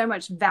think there's so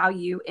much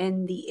value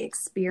in the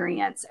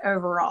experience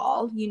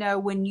overall.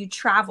 When you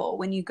travel,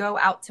 when you go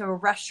out to a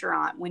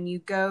restaurant, when you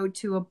go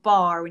to a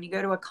bar, when you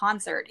go to a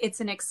concert, it's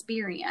an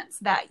experience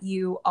that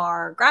you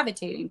are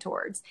gravitating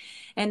towards.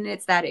 And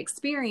it's that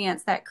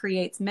experience that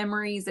creates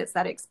memories. It's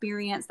that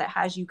experience that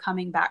has you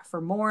coming back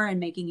for more and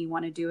making you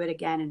want to do it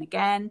again and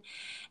again.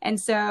 And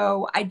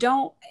so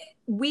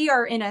we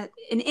are in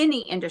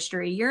any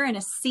industry, you're in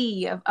a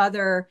sea of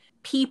other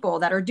people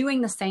that are doing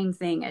the same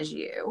thing as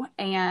you.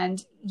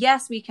 And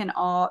yes,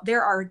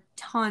 there are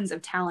tons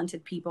of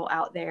talented people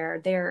out there.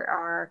 There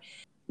are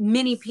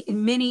many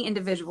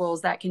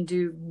individuals that can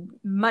do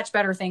much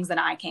better things than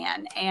I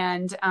can.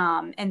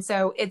 And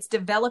so it's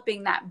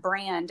developing that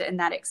brand and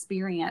that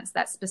experience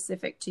that's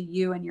specific to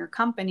you and your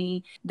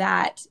company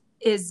that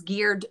is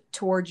geared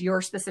towards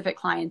your specific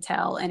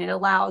clientele. And it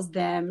allows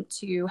them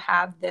to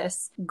have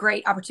this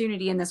great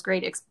opportunity and this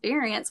great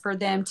experience for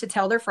them to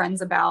tell their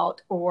friends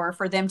about, or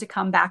for them to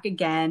come back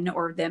again,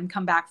 or them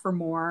come back for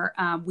more.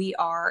 We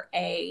are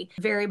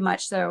very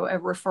much so a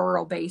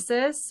referral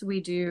basis. We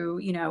do,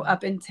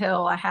 up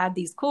until I had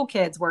these cool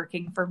kids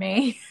working for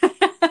me,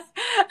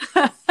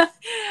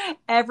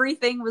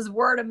 everything was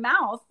word of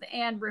mouth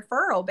and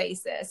referral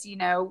basis.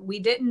 We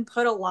didn't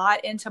put a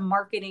lot into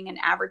marketing and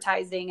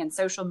advertising and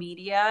social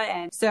media.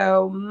 And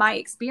so my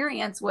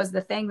experience was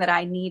the thing that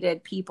I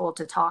needed people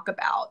to talk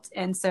about.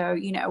 And so,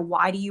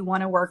 why do you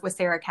want to work with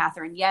Sarah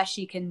Catherine? Yes,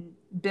 she can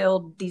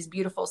build these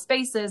beautiful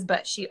spaces,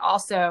 but she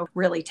also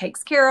really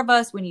takes care of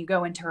us. When you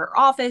go into her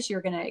office,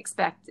 you're going to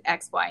expect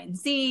X, Y, and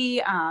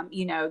Z.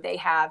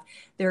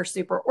 They're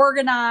super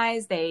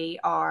organized. They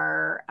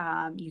are,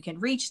 you can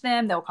reach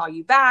them. They'll call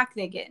you back.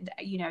 They get,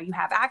 you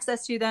have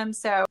access to them.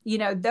 So,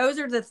 those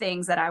are the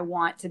things that I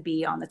want to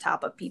be on the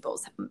top of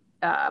people's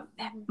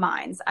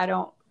minds.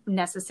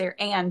 necessary,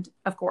 and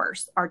of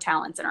course our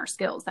talents and our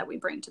skills that we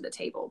bring to the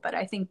table. But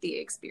I think the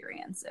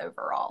experience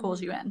overall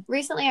pulls you in.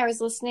 Recently, I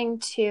was listening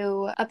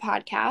to a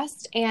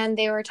podcast and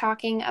they were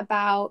talking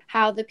about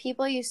how the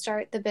people you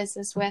start the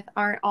business with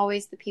aren't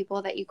always the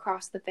people that you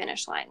cross the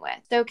finish line with.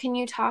 So can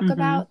you talk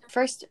about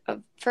first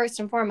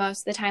and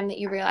foremost, the time that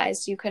you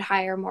realized you could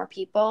hire more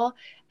people?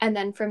 And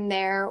then from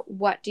there,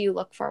 what do you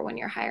look for when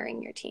you're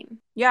hiring your team?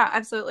 Yeah,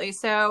 absolutely.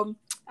 So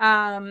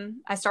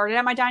I started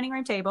at my dining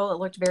room table. It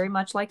looked very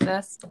much like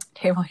this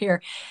table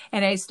here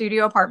in a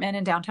studio apartment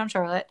in downtown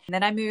Charlotte. And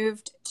then I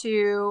moved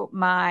to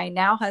my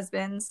now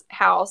husband's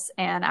house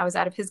and I was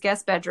out of his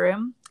guest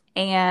bedroom.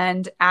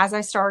 And as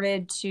I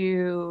started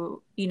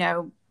to,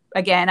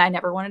 again, I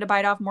never wanted to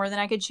bite off more than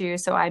I could chew.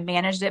 So I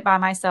managed it by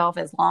myself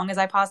as long as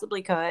I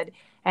possibly could.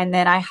 And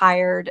then I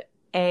hired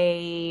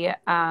a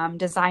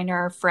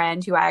designer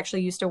friend who I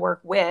actually used to work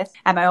with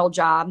at my old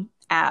job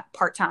at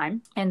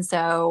part-time. And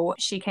so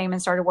she came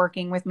and started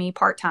working with me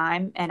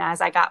part-time. And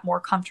as I got more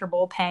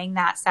comfortable paying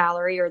that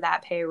salary or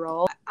that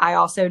payroll, I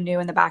also knew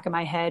in the back of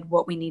my head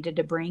what we needed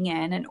to bring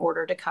in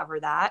order to cover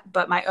that.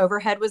 But my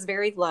overhead was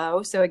very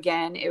low. So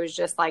again, it was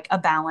just like a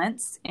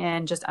balance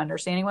and just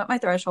understanding what my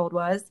threshold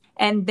was.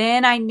 And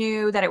then I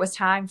knew that it was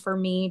time for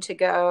me to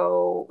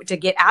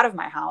get out of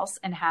my house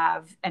and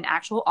have an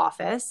actual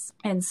office.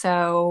 And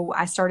so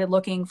I started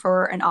looking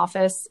for an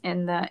office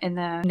in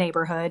the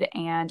neighborhood,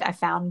 and I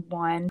found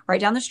one right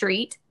down the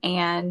street.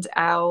 And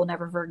I'll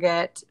never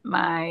forget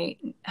my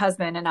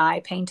husband and I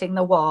painting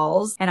the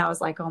walls. And I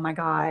was like, oh my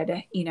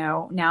God,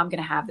 now I'm going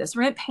to have this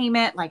rent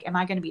payment. Like, am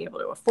I going to be able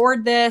to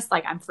afford this?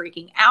 Like, I'm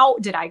freaking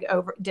out. Did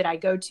I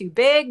go too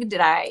big?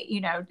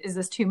 Is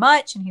this too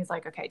much? And he's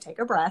like, okay, take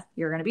a breath.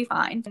 You're going to be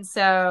fine. And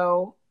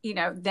so,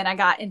 then I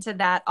got into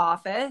that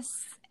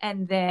office.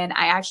 And then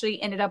I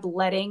actually ended up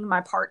letting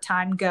my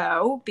part-time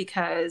go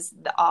because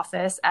the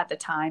office at the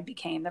time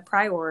became the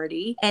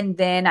priority. And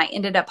then I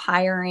ended up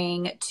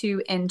hiring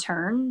 2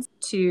 interns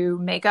to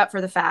make up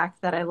for the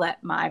fact that I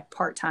let my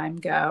part-time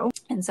go.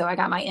 And so I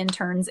got my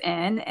interns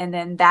in, and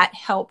then that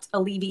helped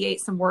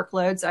alleviate some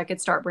workload so I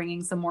could start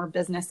bringing some more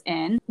business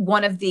in.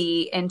 One of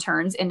the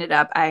interns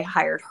I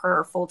hired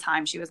her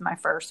full-time. She was my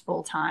first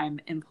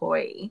full-time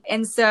employee.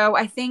 And so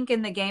I think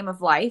in the game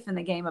of life, in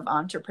the game of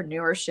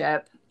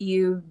entrepreneurship,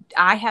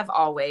 I have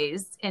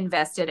always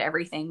invested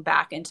everything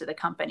back into the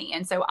company.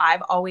 And so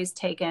I've always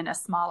taken a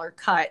smaller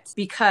cut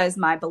because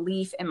my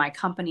belief in my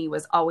company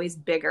was always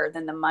bigger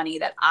than the money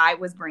that I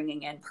was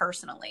bringing in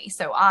personally.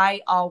 So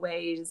I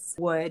always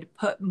would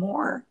put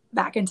more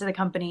back into the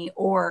company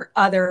or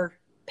other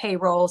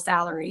payroll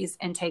salaries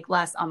and take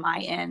less on my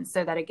end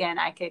so that, again,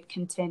 I could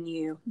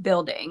continue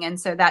building. And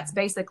so that's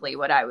basically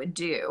what I would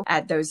do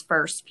at those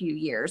first few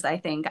years. I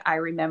think I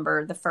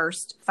remember the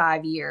first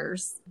 5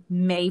 years,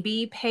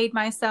 maybe paid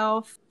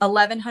myself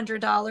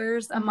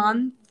 $1,100 a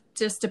month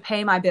just to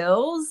pay my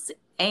bills.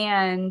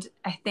 And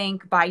I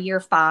think by year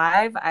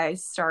 5, I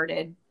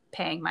started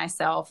paying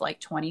myself like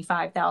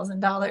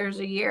 $25,000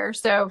 a year.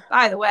 So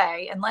by the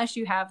way, unless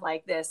you have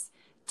like this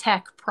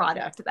tech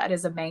product that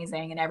is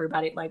amazing and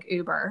everybody like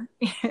Uber,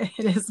 it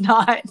is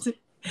not,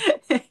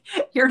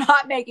 you're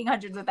not making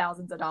hundreds of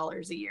thousands of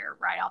dollars a year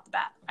right off the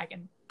bat. I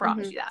can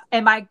promise you that.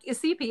 And my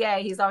CPA,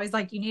 he's always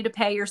like, you need to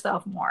pay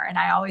yourself more. And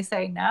I always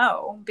say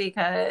no,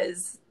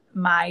 because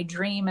my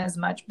dream is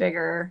much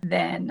bigger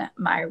than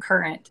my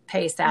current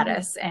pay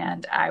status.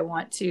 And I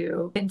want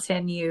to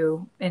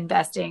continue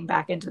investing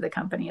back into the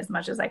company as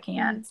much as I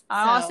can.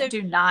 I also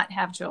do not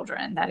have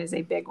children. That is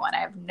a big one. I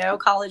have no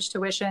college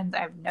tuitions. I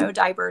have no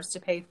diapers to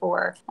pay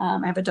for.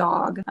 I have a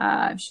dog.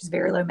 She's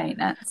very low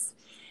maintenance.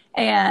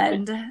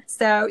 And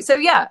so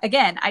yeah,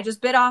 again, I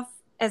just bit off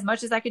as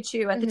much as I could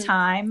chew at the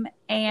time.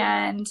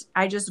 And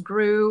I just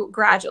grew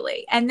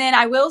gradually. And then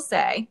I will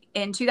say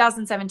in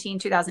 2017,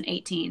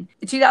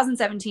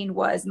 2017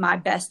 was my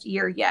best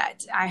year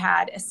yet. I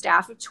had a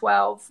staff of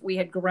 12. We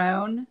had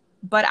grown,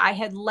 but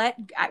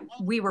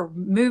we were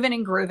moving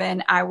and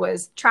grooving. I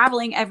was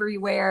traveling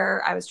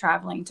everywhere. I was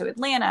traveling to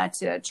Atlanta,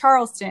 to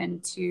Charleston,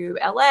 to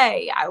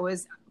LA. I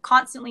was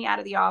constantly out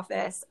of the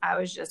office. I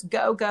was just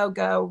go,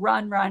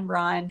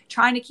 run,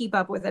 trying to keep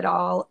up with it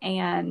all.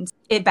 And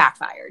it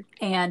backfired.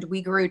 And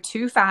we grew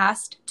too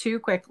fast, too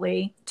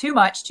quickly, too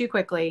much, too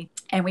quickly.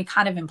 And we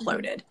kind of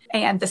imploded.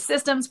 And the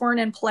systems weren't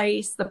in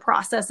place. The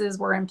processes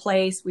were in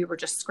place. We were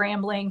just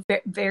scrambling,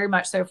 very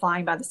much so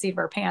flying by the seat of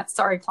our pants.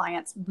 Sorry,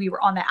 clients. We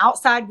were on the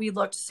outside. We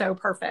looked so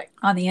perfect.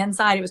 On the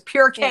inside, it was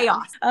pure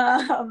chaos,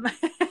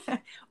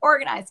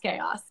 organized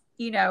chaos.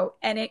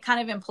 And it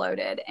kind of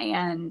imploded,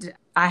 and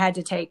I had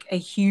to take a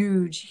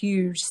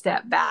huge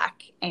step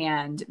back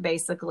and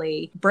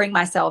basically bring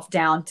myself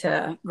down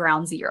to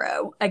ground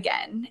zero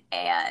again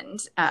and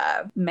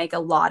make a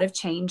lot of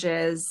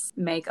changes,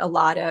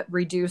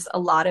 reduce a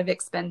lot of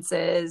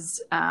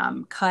expenses,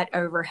 cut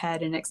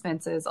overhead and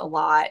expenses a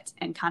lot,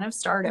 and kind of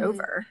start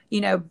over.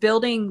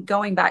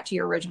 Going back to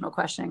your original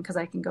question, because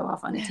I can go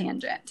off on a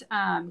tangent,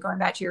 going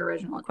back to your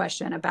original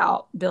question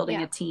about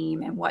building a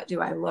team and what do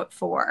I look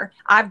for.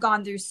 I've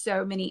gone through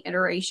so many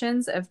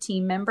iterations of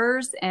team members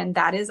managers. And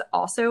that is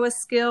also a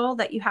skill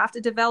that you have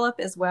to develop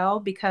as well,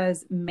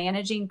 because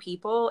managing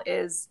people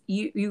is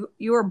you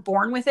are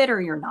born with it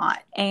or you're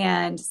not.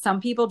 And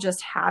some people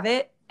just have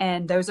it.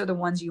 And those are the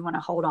ones you want to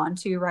hold on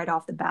to right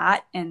off the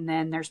bat. And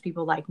then there's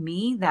people like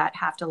me that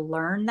have to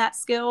learn that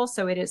skill.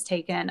 So it has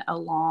taken a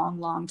long,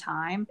 long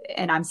time.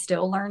 And I'm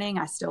still learning.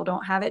 I still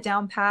don't have it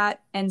down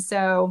pat. And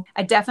so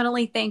I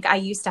definitely think I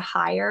used to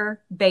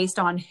hire based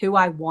on who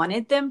I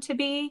wanted them to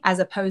be as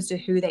opposed to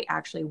who they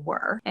actually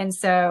were. And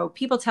so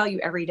people tell you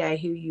every day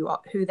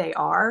who they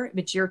are,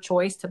 but it's your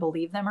choice to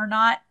believe them or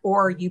not.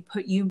 Or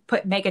you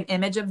make an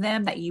image of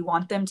them that you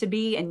want them to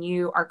be, and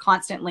you are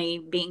constantly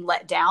being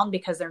let down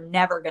because they're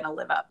never going to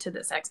live up to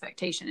this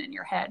expectation in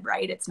your head,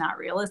 right? It's not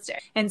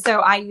realistic. And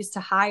so I used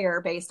to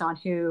hire based on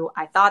who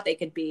I thought they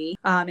could be,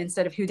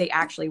 instead of who they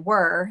actually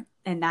were.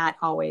 And that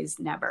always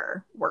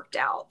never worked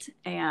out.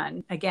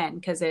 And again,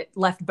 because it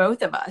left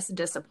both of us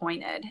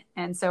disappointed.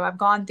 And so I've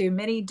gone through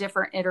many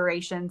different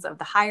iterations of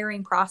the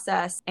hiring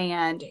process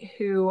and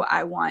who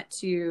I want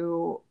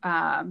to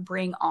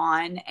bring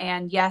on.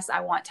 And yes, I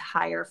want to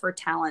hire for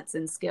talents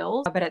and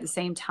skills, but at the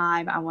same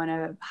time, I want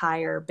to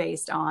hire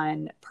based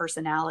on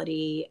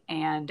personality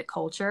and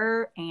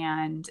culture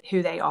and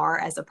who they are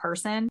as a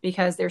person,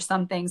 because there's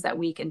some things that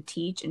we can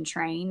teach and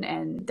train,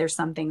 and there's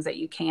some things that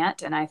you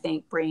can't. And I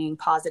think bringing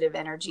positive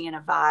energy and a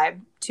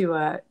vibe to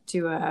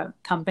a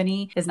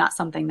company is not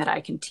something that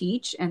I can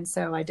teach. And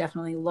so I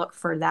definitely look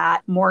for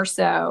that more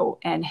so,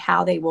 and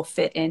how they will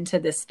fit into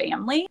this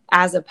family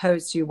as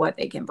opposed to what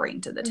they can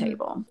bring to the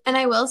table. And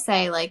I will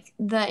say, like,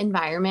 the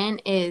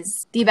environment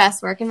is the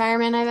best work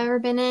environment I've ever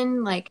been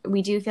in. Like,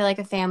 we do feel like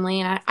a family,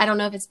 and I don't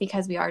know if it's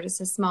because we are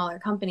just a smaller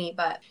company,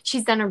 but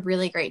she's done a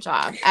really great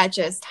job at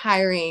just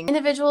hiring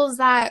individuals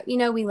that, you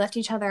know, we lift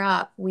each other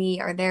up. We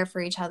are there for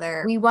each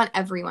other. We want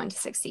everyone to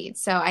succeed.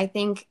 So I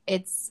think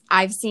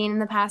I've seen in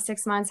the past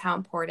 6 months how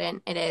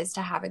important it is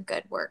to have a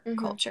good work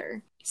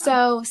culture.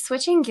 So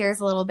switching gears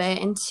a little bit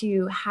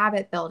into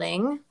habit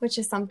building, which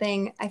is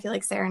something I feel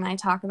like Sarah and I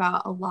talk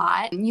about a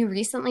lot. You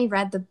recently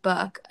read the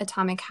book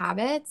Atomic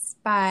Habits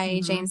by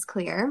James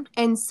Clear.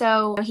 And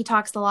so he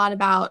talks a lot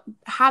about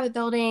habit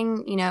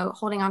building, you know,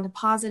 holding on to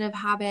positive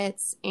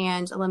habits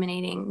and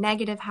eliminating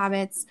negative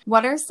habits.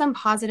 What are some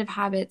positive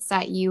habits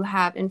that you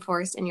have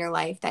enforced in your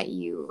life that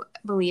you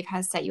believe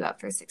has set you up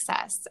for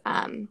success,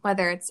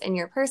 whether it's in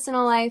your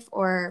personal life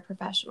or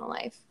professional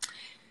life?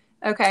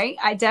 Okay,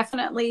 I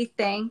definitely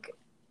think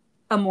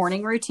a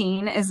morning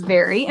routine is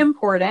very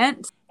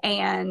important.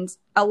 And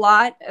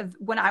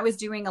when I was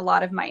doing a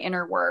lot of my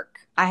inner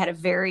work, I had a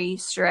very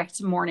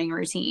strict morning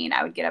routine.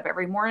 I would get up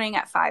every morning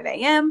at 5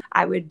 a.m.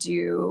 I would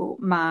do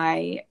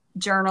my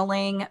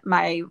journaling,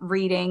 my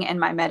reading, and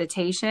my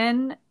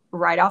meditation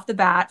right off the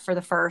bat for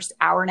the first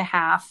hour and a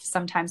half,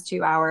 sometimes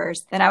 2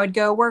 hours. Then I would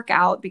go work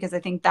out, because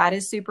I think that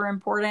is super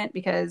important,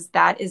 because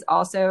that is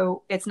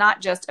also, it's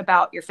not just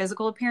about your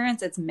physical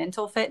appearance, it's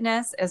mental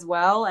fitness as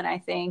well. And I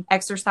think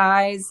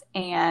exercise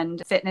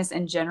and fitness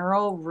in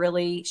general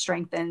really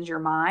strengthens your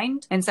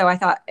mind. And so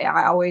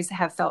I always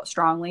have felt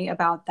strongly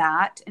about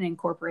that and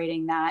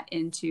incorporating that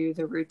into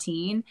the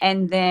routine.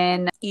 And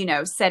then, you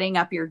know, setting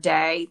up your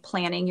day,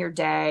 planning your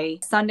day.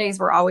 Sundays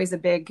were always a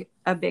big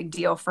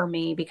deal for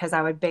me, because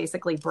I would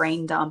basically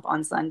brain dump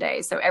on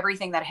Sunday. So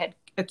everything that had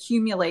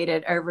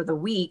accumulated over the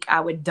week,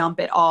 I would dump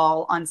it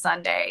all on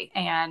Sunday.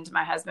 And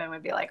my husband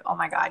would be like, "Oh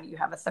my God, you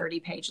have a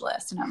 30-page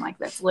list." And I'm like,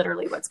 "That's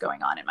literally what's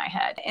going on in my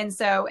head." And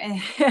so,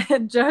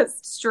 and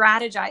just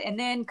strategize, and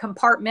then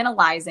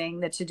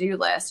compartmentalizing the to-do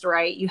list,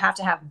 right? You have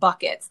to have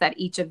buckets that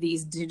each of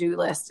these to-do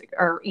lists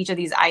or each of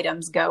these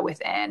items go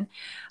within,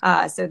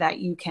 so that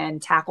you can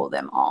tackle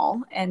them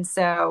all. And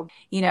so,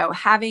 you know,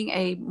 having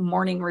a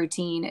morning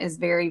routine is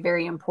very,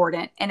 very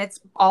important. And it's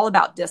all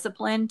about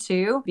discipline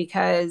too,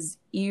 because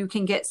you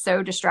can get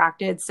so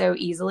distracted so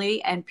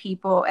easily. And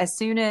people, as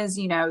soon as,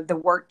 you know, the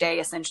workday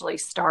essentially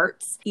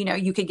starts, you know,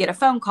 you could get a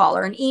phone call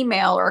or an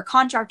email, or a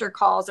contractor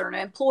calls, or an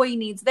employee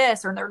needs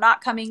this, or they're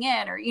not coming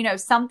in, or, you know,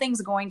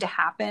 something's going to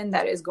happen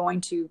that is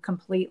going to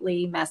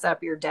completely mess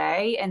up your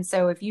day. And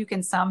so if you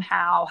can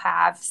somehow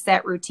have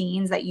set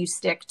routines that you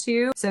stick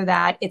to so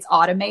that it's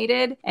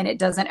automated and it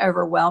doesn't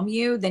overwhelm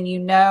you, then, you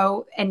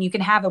know, and you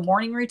can have a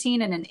morning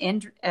routine and an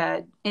end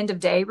of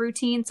day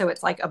routine. So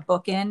it's like a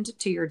bookend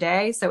to your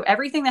day. So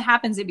everything that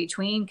happens in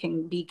between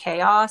can be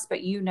chaos,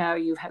 but you know,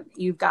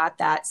 you've got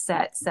that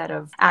set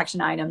of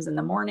action items in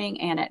the morning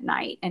and at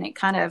night. And it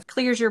kind of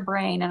clears your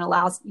brain and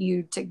allows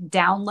you to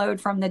download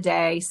from the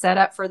day, set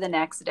up for the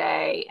next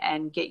day,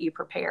 and get you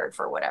prepared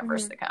for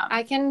whatever's to come.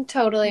 I can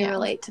totally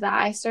relate to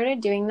that. I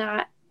started doing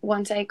that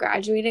once I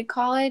graduated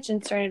college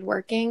and started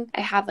working.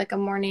 I have like a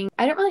morning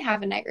I don't really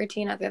have a night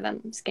routine other than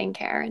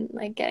skincare and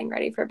like getting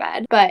ready for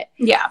bed. But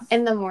yeah,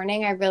 in the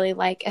morning, I really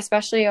like,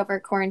 especially over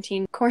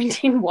quarantine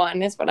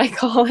 1 is what I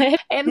call it,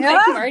 in Yeah.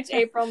 like March,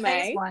 April, Phase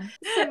May. one.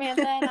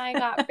 Samantha and I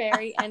got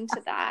very into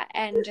that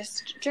and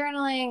just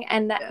journaling.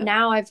 And that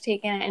now I've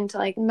taken it into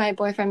like, my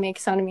boyfriend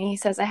makes fun of me. He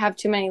says I have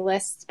too many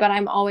lists, but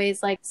I'm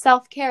always like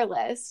self-care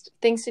list,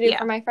 things to do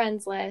for my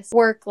friends list,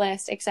 work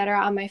list, etc.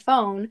 on my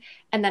phone.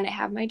 And then I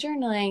have my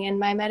journaling and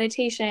my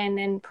meditation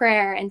and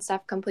prayer and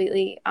stuff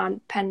completely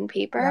on pen and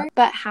paper.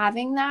 But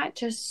having that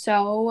just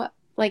so,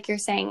 like you're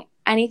saying,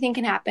 anything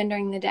can happen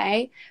during the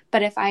day,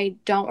 but if I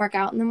don't work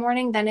out in the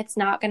morning, then it's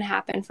not going to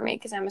happen for me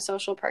because I'm a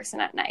social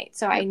person at night.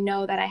 So I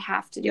know that I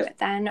have to do it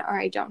then or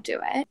I don't do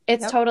it.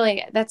 It's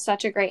totally, that's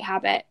such a great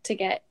habit to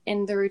get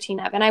in the routine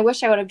of. And I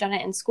wish I would have done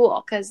it in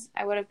school because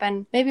I would have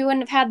been, maybe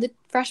wouldn't have had the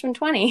freshman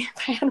 20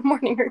 if I had a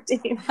morning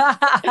routine.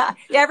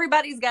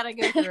 Everybody's got to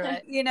go through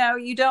it. You know,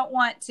 you don't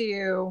want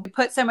to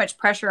put so much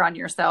pressure on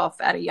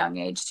yourself at a young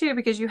age too,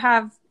 because you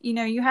have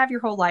your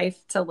whole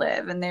life to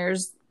live, and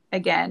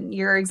again,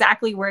 you're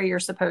exactly where you're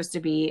supposed to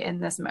be in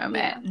this moment.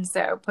 Yeah. And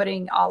so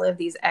putting all of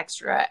these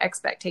extra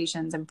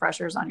expectations and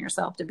pressures on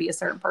yourself to be a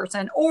certain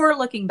person, or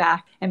looking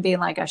back and being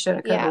like, I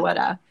shoulda, coulda,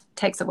 woulda,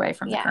 takes away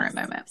from the current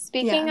moment.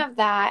 Speaking of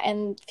that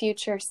and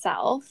future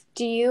self,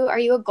 are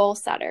you a goal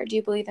setter? Do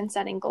you believe in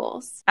setting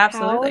goals?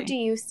 Absolutely. How do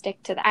you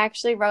stick to that? I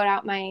actually wrote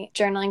out my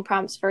journaling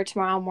prompts for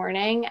tomorrow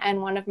morning,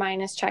 and one of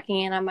mine is checking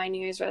in on my New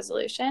Year's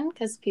resolution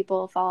because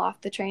people fall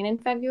off the train in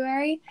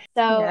February.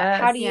 So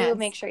how do you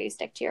make sure you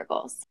stick to your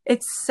goals?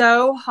 It's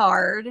so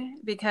hard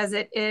because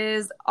it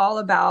is all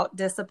about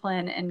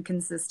discipline and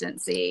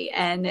consistency.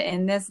 And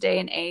in this day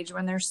and age,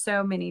 when there's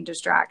so many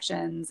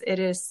distractions, it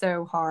is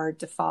so hard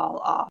to fall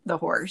off the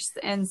horse.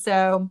 And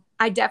so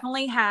I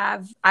definitely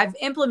I've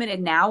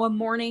implemented now a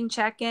morning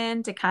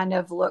check-in to kind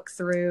of look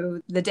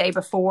through the day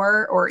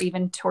before, or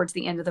even towards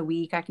the end of the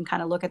week. I can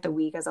kind of look at the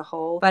week as a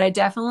whole, but I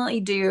definitely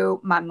do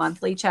my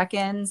monthly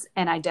check-ins,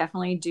 and I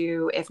definitely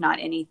do, if not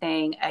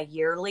anything, a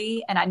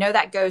yearly. And I know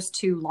that goes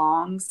too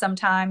long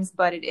sometimes,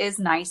 but it is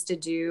nice to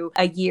do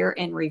a year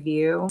in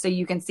review so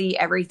you can see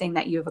everything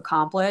that you've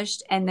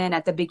accomplished. And then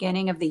at the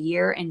beginning of the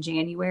year in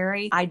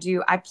January, I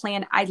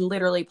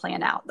literally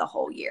plan out the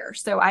whole year.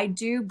 So I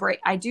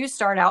do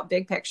start out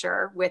big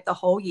picture with the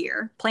whole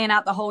year, plan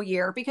out the whole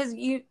year, because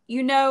you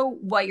know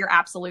what your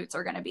absolutes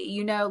are going to be.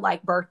 You know,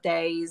 like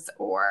birthdays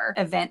or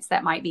events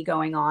that might be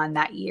going on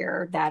that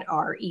year that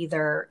are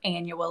either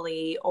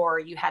annually or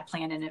you had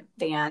planned in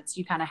advance.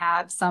 You kind of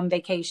have some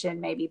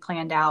vacation maybe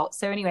planned out.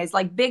 So anyways,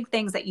 like big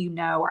things that you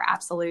know are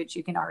absolutes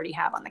you can already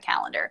have on the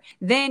calendar.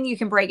 Then you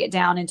can break it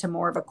down into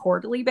more of a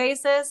quarterly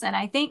basis. And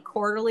I think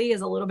quarterly is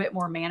a little bit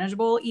more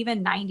manageable,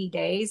 even 90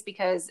 days,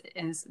 because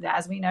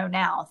as we know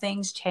now,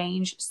 things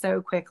change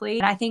so quickly.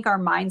 And I think our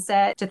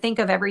mindset to think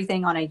of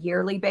everything on a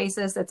yearly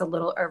basis, it's a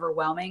little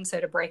overwhelming.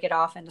 So to break it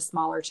off into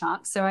smaller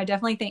chunks. So I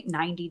definitely think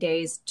 90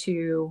 days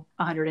to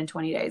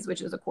 120 days, which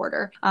is a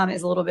quarter,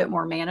 is a little bit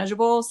more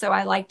manageable. So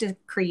I like to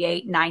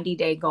create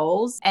 90-day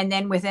goals. And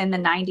then within the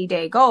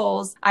 90-day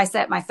goals, I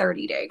set my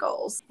 30-day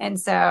goals. And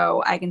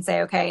so I can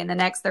say, okay, in the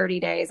next 30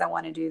 days, I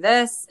want to do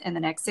this. In the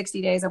next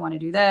 60 days, I want to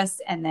do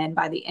this. And then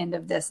by the end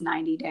of this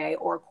 90-day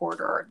or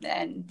quarter,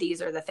 then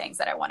these are the things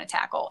that I want to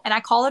tackle. And I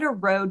call it a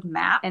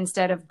roadmap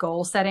instead of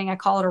goal setting. I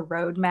call it a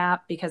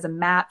roadmap because a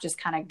map just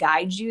kind of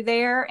guides you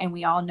there. And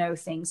we all know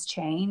things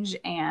change,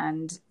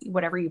 and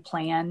whatever you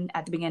plan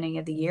at the beginning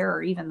of the year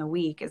or even the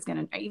week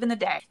even the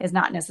day is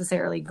not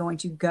necessarily going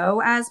to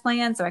go as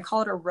planned. So I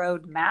call it a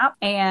roadmap,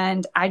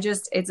 and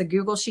it's a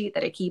Google sheet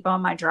that I keep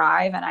on my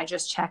drive, and I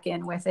just check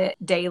in with it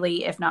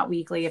daily, if not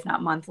weekly, if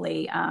not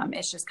monthly.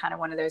 It's just kind of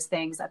one of those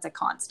things that's a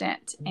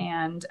constant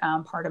and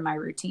part of my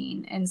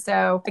routine. And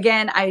so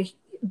again,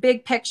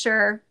 big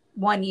picture,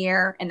 1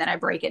 year, and then I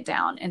break it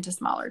down into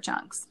smaller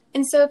chunks.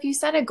 And so if you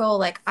set a goal,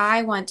 like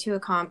I want to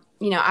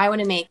I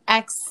want to make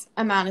X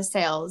amount of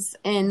sales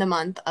in the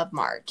month of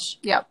March.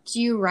 Yep.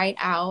 Do you write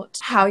out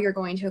how you're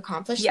going to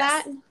accomplish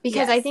that?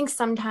 Because I think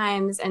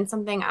sometimes, and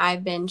something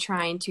I've been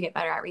trying to get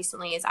better at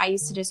recently, is I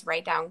used to just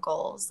write down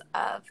goals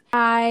of,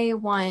 I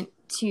want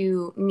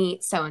to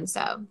meet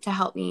so-and-so to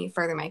help me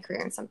further my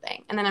career in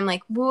something. And then I'm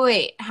like,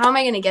 wait, how am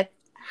I going to get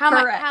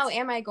how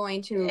am I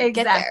going to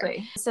get there?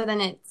 So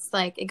then it's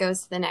like it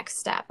goes to the next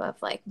step of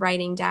like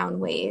writing down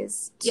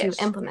ways to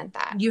implement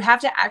that. You have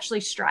to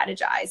actually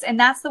strategize. And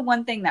that's the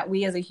one thing that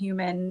we as a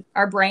human,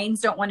 our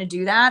brains don't want to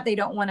do that. They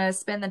don't want to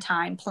spend the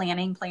time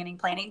planning.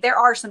 There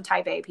are some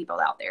type A people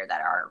out there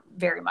that are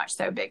very much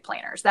so big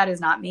planners. That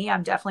is not me.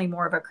 I'm definitely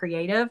more of a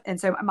creative.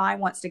 And so mine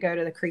wants to go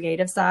to the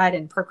creative side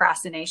and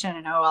procrastination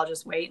and, I'll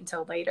just wait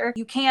until later.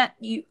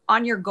 You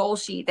on your goal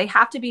sheet, they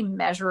have to be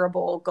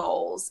measurable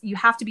goals. You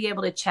have to be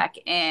able to check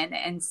in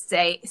and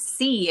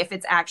see if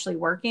it's actually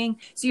working.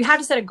 So you have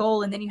to set a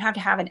goal, and then you have to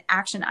have an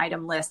action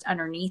item list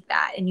underneath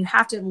that. And you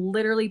have to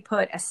literally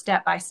put a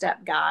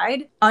step-by-step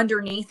guide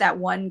underneath that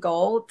one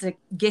goal to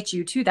get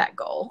you to that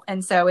goal.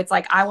 And so it's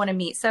like, I want to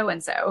meet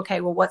so-and-so.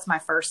 Okay, well, what's my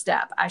first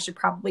step? I should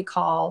probably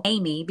call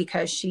Amy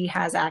because she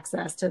has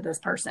access to this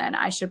person.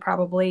 I should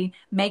probably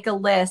make a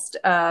list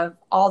of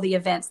all the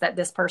events that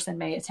this person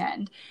may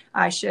attend.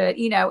 I should,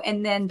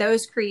 and then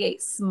those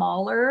create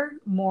smaller,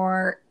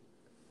 more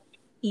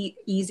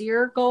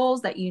easier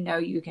goals that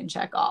you can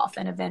check off.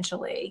 And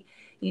eventually,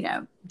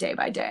 day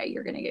by day,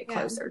 you're going to get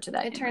closer to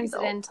that. It turns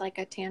it into like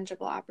a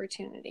tangible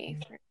opportunity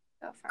for you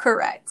to go from.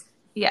 Correct.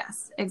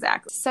 Yes,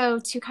 exactly. So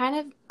to kind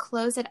of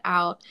close it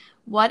out,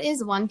 what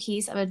is one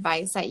piece of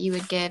advice that you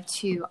would give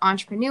to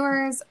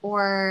entrepreneurs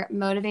or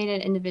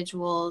motivated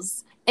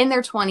individuals in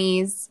their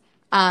 20s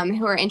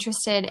who are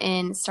interested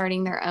in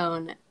starting their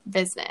own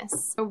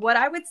business? So what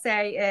I would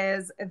say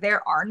is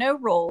there are no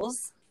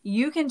rules.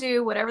 You can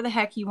do whatever the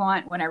heck you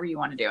want whenever you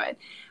want to do it.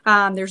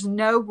 There's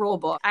no rule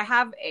book. I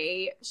have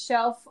a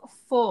shelf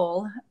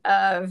full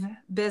of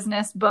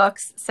business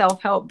books,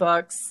 self-help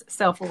books,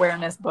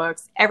 self-awareness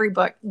books, every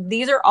book.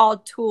 These are all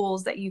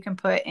tools that you can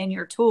put in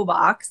your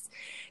toolbox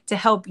to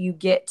help you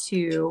get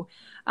to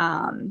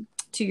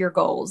your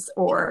goals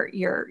or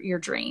your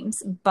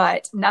dreams.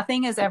 But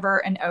nothing is ever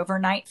an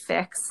overnight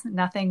fix.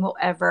 Nothing will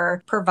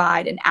ever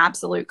provide an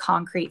absolute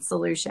concrete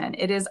solution.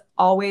 It is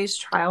always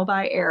trial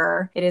by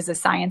error. It is a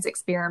science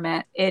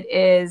experiment. It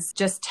is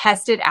just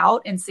test it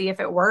out and see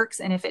if it works.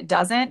 And if it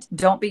doesn't,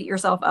 don't beat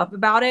yourself up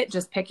about it.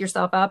 Just pick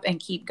yourself up and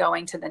keep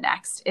going to the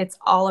next. It's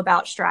all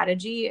about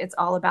strategy. It's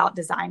all about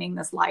designing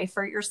this life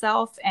for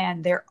yourself.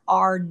 And there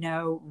are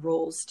no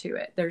rules to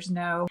it. There's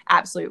no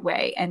absolute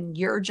way. And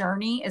your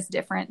journey is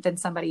different than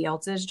somebody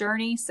else's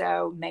journey.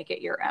 So make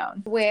it your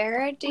own.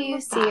 Where do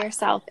you see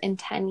yourself in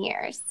 10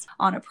 years?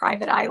 On a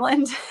private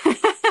island.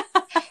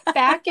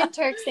 Back in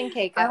Turks and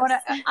Caicos.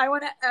 I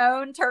want to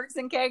own Turks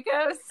and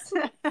Caicos.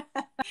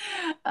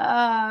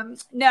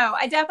 No,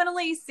 I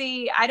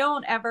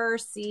don't ever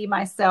see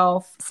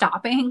myself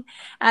stopping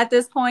at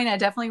this point. I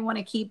definitely want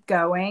to keep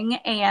going.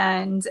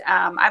 And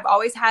I've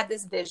always had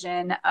this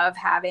vision of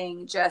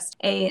having just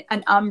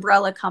an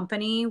umbrella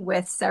company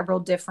with several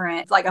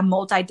different, like a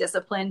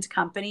multidisciplined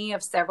company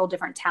of several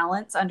different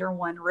talents under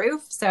one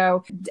roof.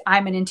 So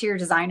I'm an interior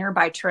designer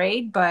by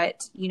trade,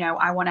 but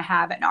I want to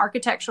have an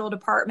architectural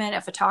department,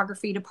 a photography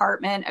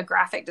department, a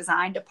graphic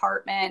design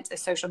department, a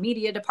social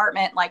media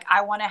department. Like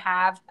I want to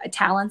have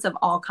talents of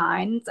all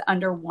kinds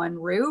under one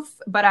roof.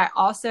 But I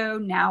also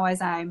now,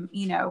 as I'm,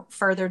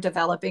 further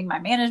developing my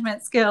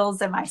management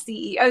skills and my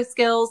CEO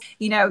skills,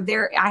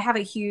 I have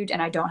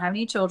and I don't have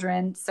any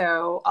children.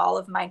 So all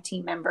of my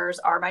team members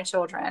are my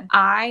children.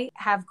 I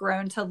have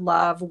grown to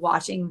love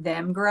watching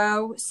them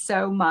grow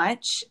so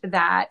much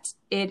that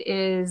it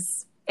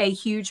is a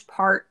huge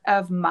part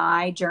of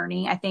my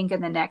journey, I think,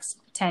 in the next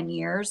 10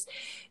 years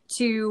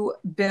to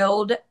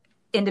build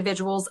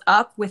individuals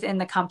up within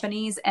the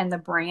companies and the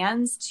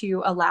brands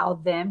to allow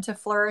them to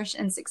flourish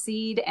and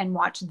succeed and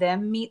watch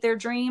them meet their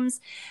dreams.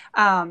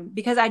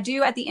 Because I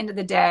do, at the end of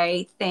the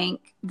day,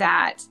 think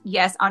that,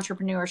 yes,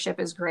 entrepreneurship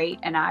is great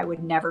and I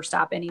would never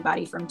stop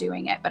anybody from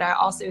doing it. But I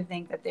also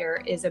think that there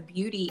is a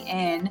beauty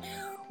in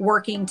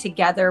working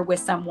together with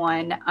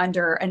someone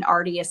under an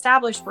already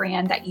established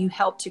brand that you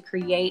help to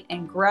create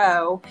and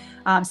grow.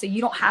 So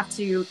you don't have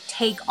to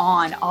take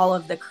on all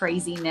of the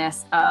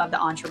craziness of the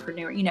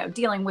entrepreneur,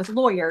 dealing with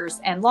lawyers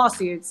and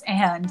lawsuits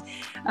and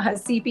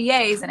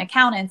CPAs and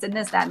accountants and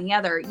this, that, and the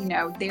other.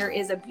 There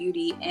is a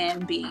beauty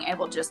in being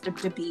able just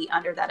to be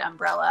under that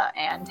umbrella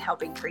and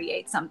helping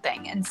create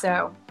something. And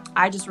so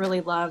I just really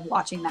love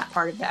watching that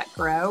part of that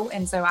grow.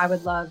 And so I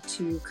would love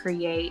to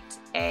create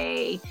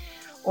a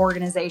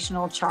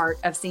organizational chart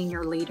of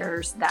senior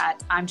leaders that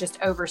I'm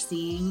just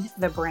overseeing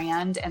the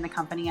brand and the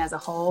company as a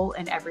whole,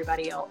 and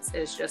everybody else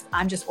is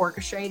I'm just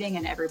orchestrating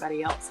and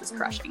everybody else is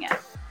crushing it.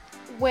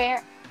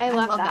 I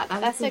love that.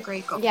 That's a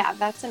great goal. Yeah,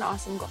 that's an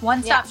awesome goal.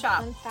 One-stop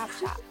shop. One-stop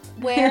shop.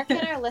 Where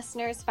can our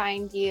listeners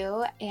find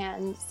you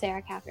and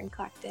Sarah Catherine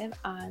Collective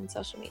on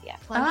social media?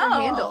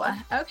 Handle.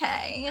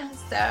 Okay.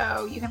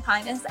 So you can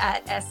find us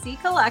at SC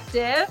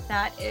Collective.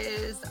 That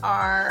is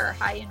our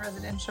high-end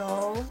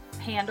residential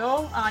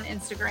handle on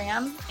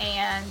Instagram.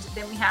 And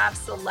then we have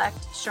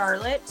Select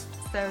Charlotte.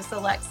 So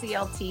Select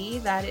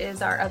CLT. That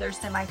is our other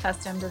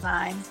semi-custom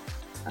design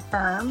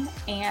firm.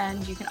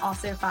 And you can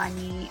also find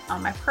me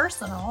on my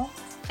personal,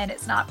 and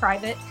it's not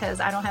private because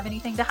I don't have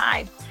anything to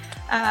hide,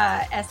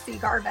 SC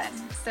Garvin.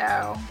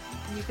 So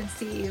you can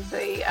see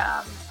the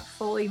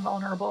fully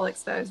vulnerable,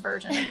 exposed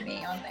version of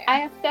me on there. I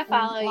have to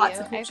follow you. Lots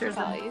of pictures.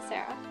 I have to follow you,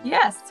 Sarah.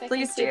 Yes, so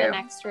please do. The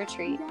next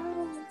retreat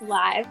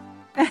live.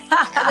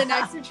 The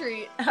next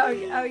retreat. Oh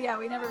yeah,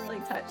 we never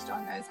really touched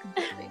on those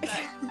completely. But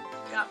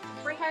yeah,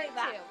 bring her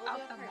back. We'll I'll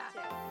do come part back.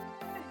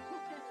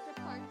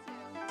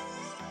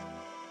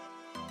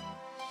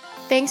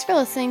 Thanks for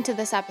listening to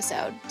this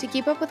episode. To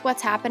keep up with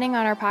what's happening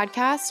on our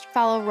podcast,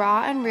 follow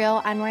Raw and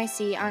Real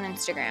NYC on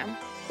Instagram.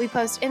 We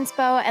post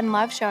inspo and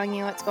love showing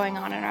you what's going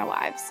on in our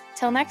lives.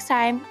 Till next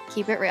time,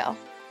 keep it real.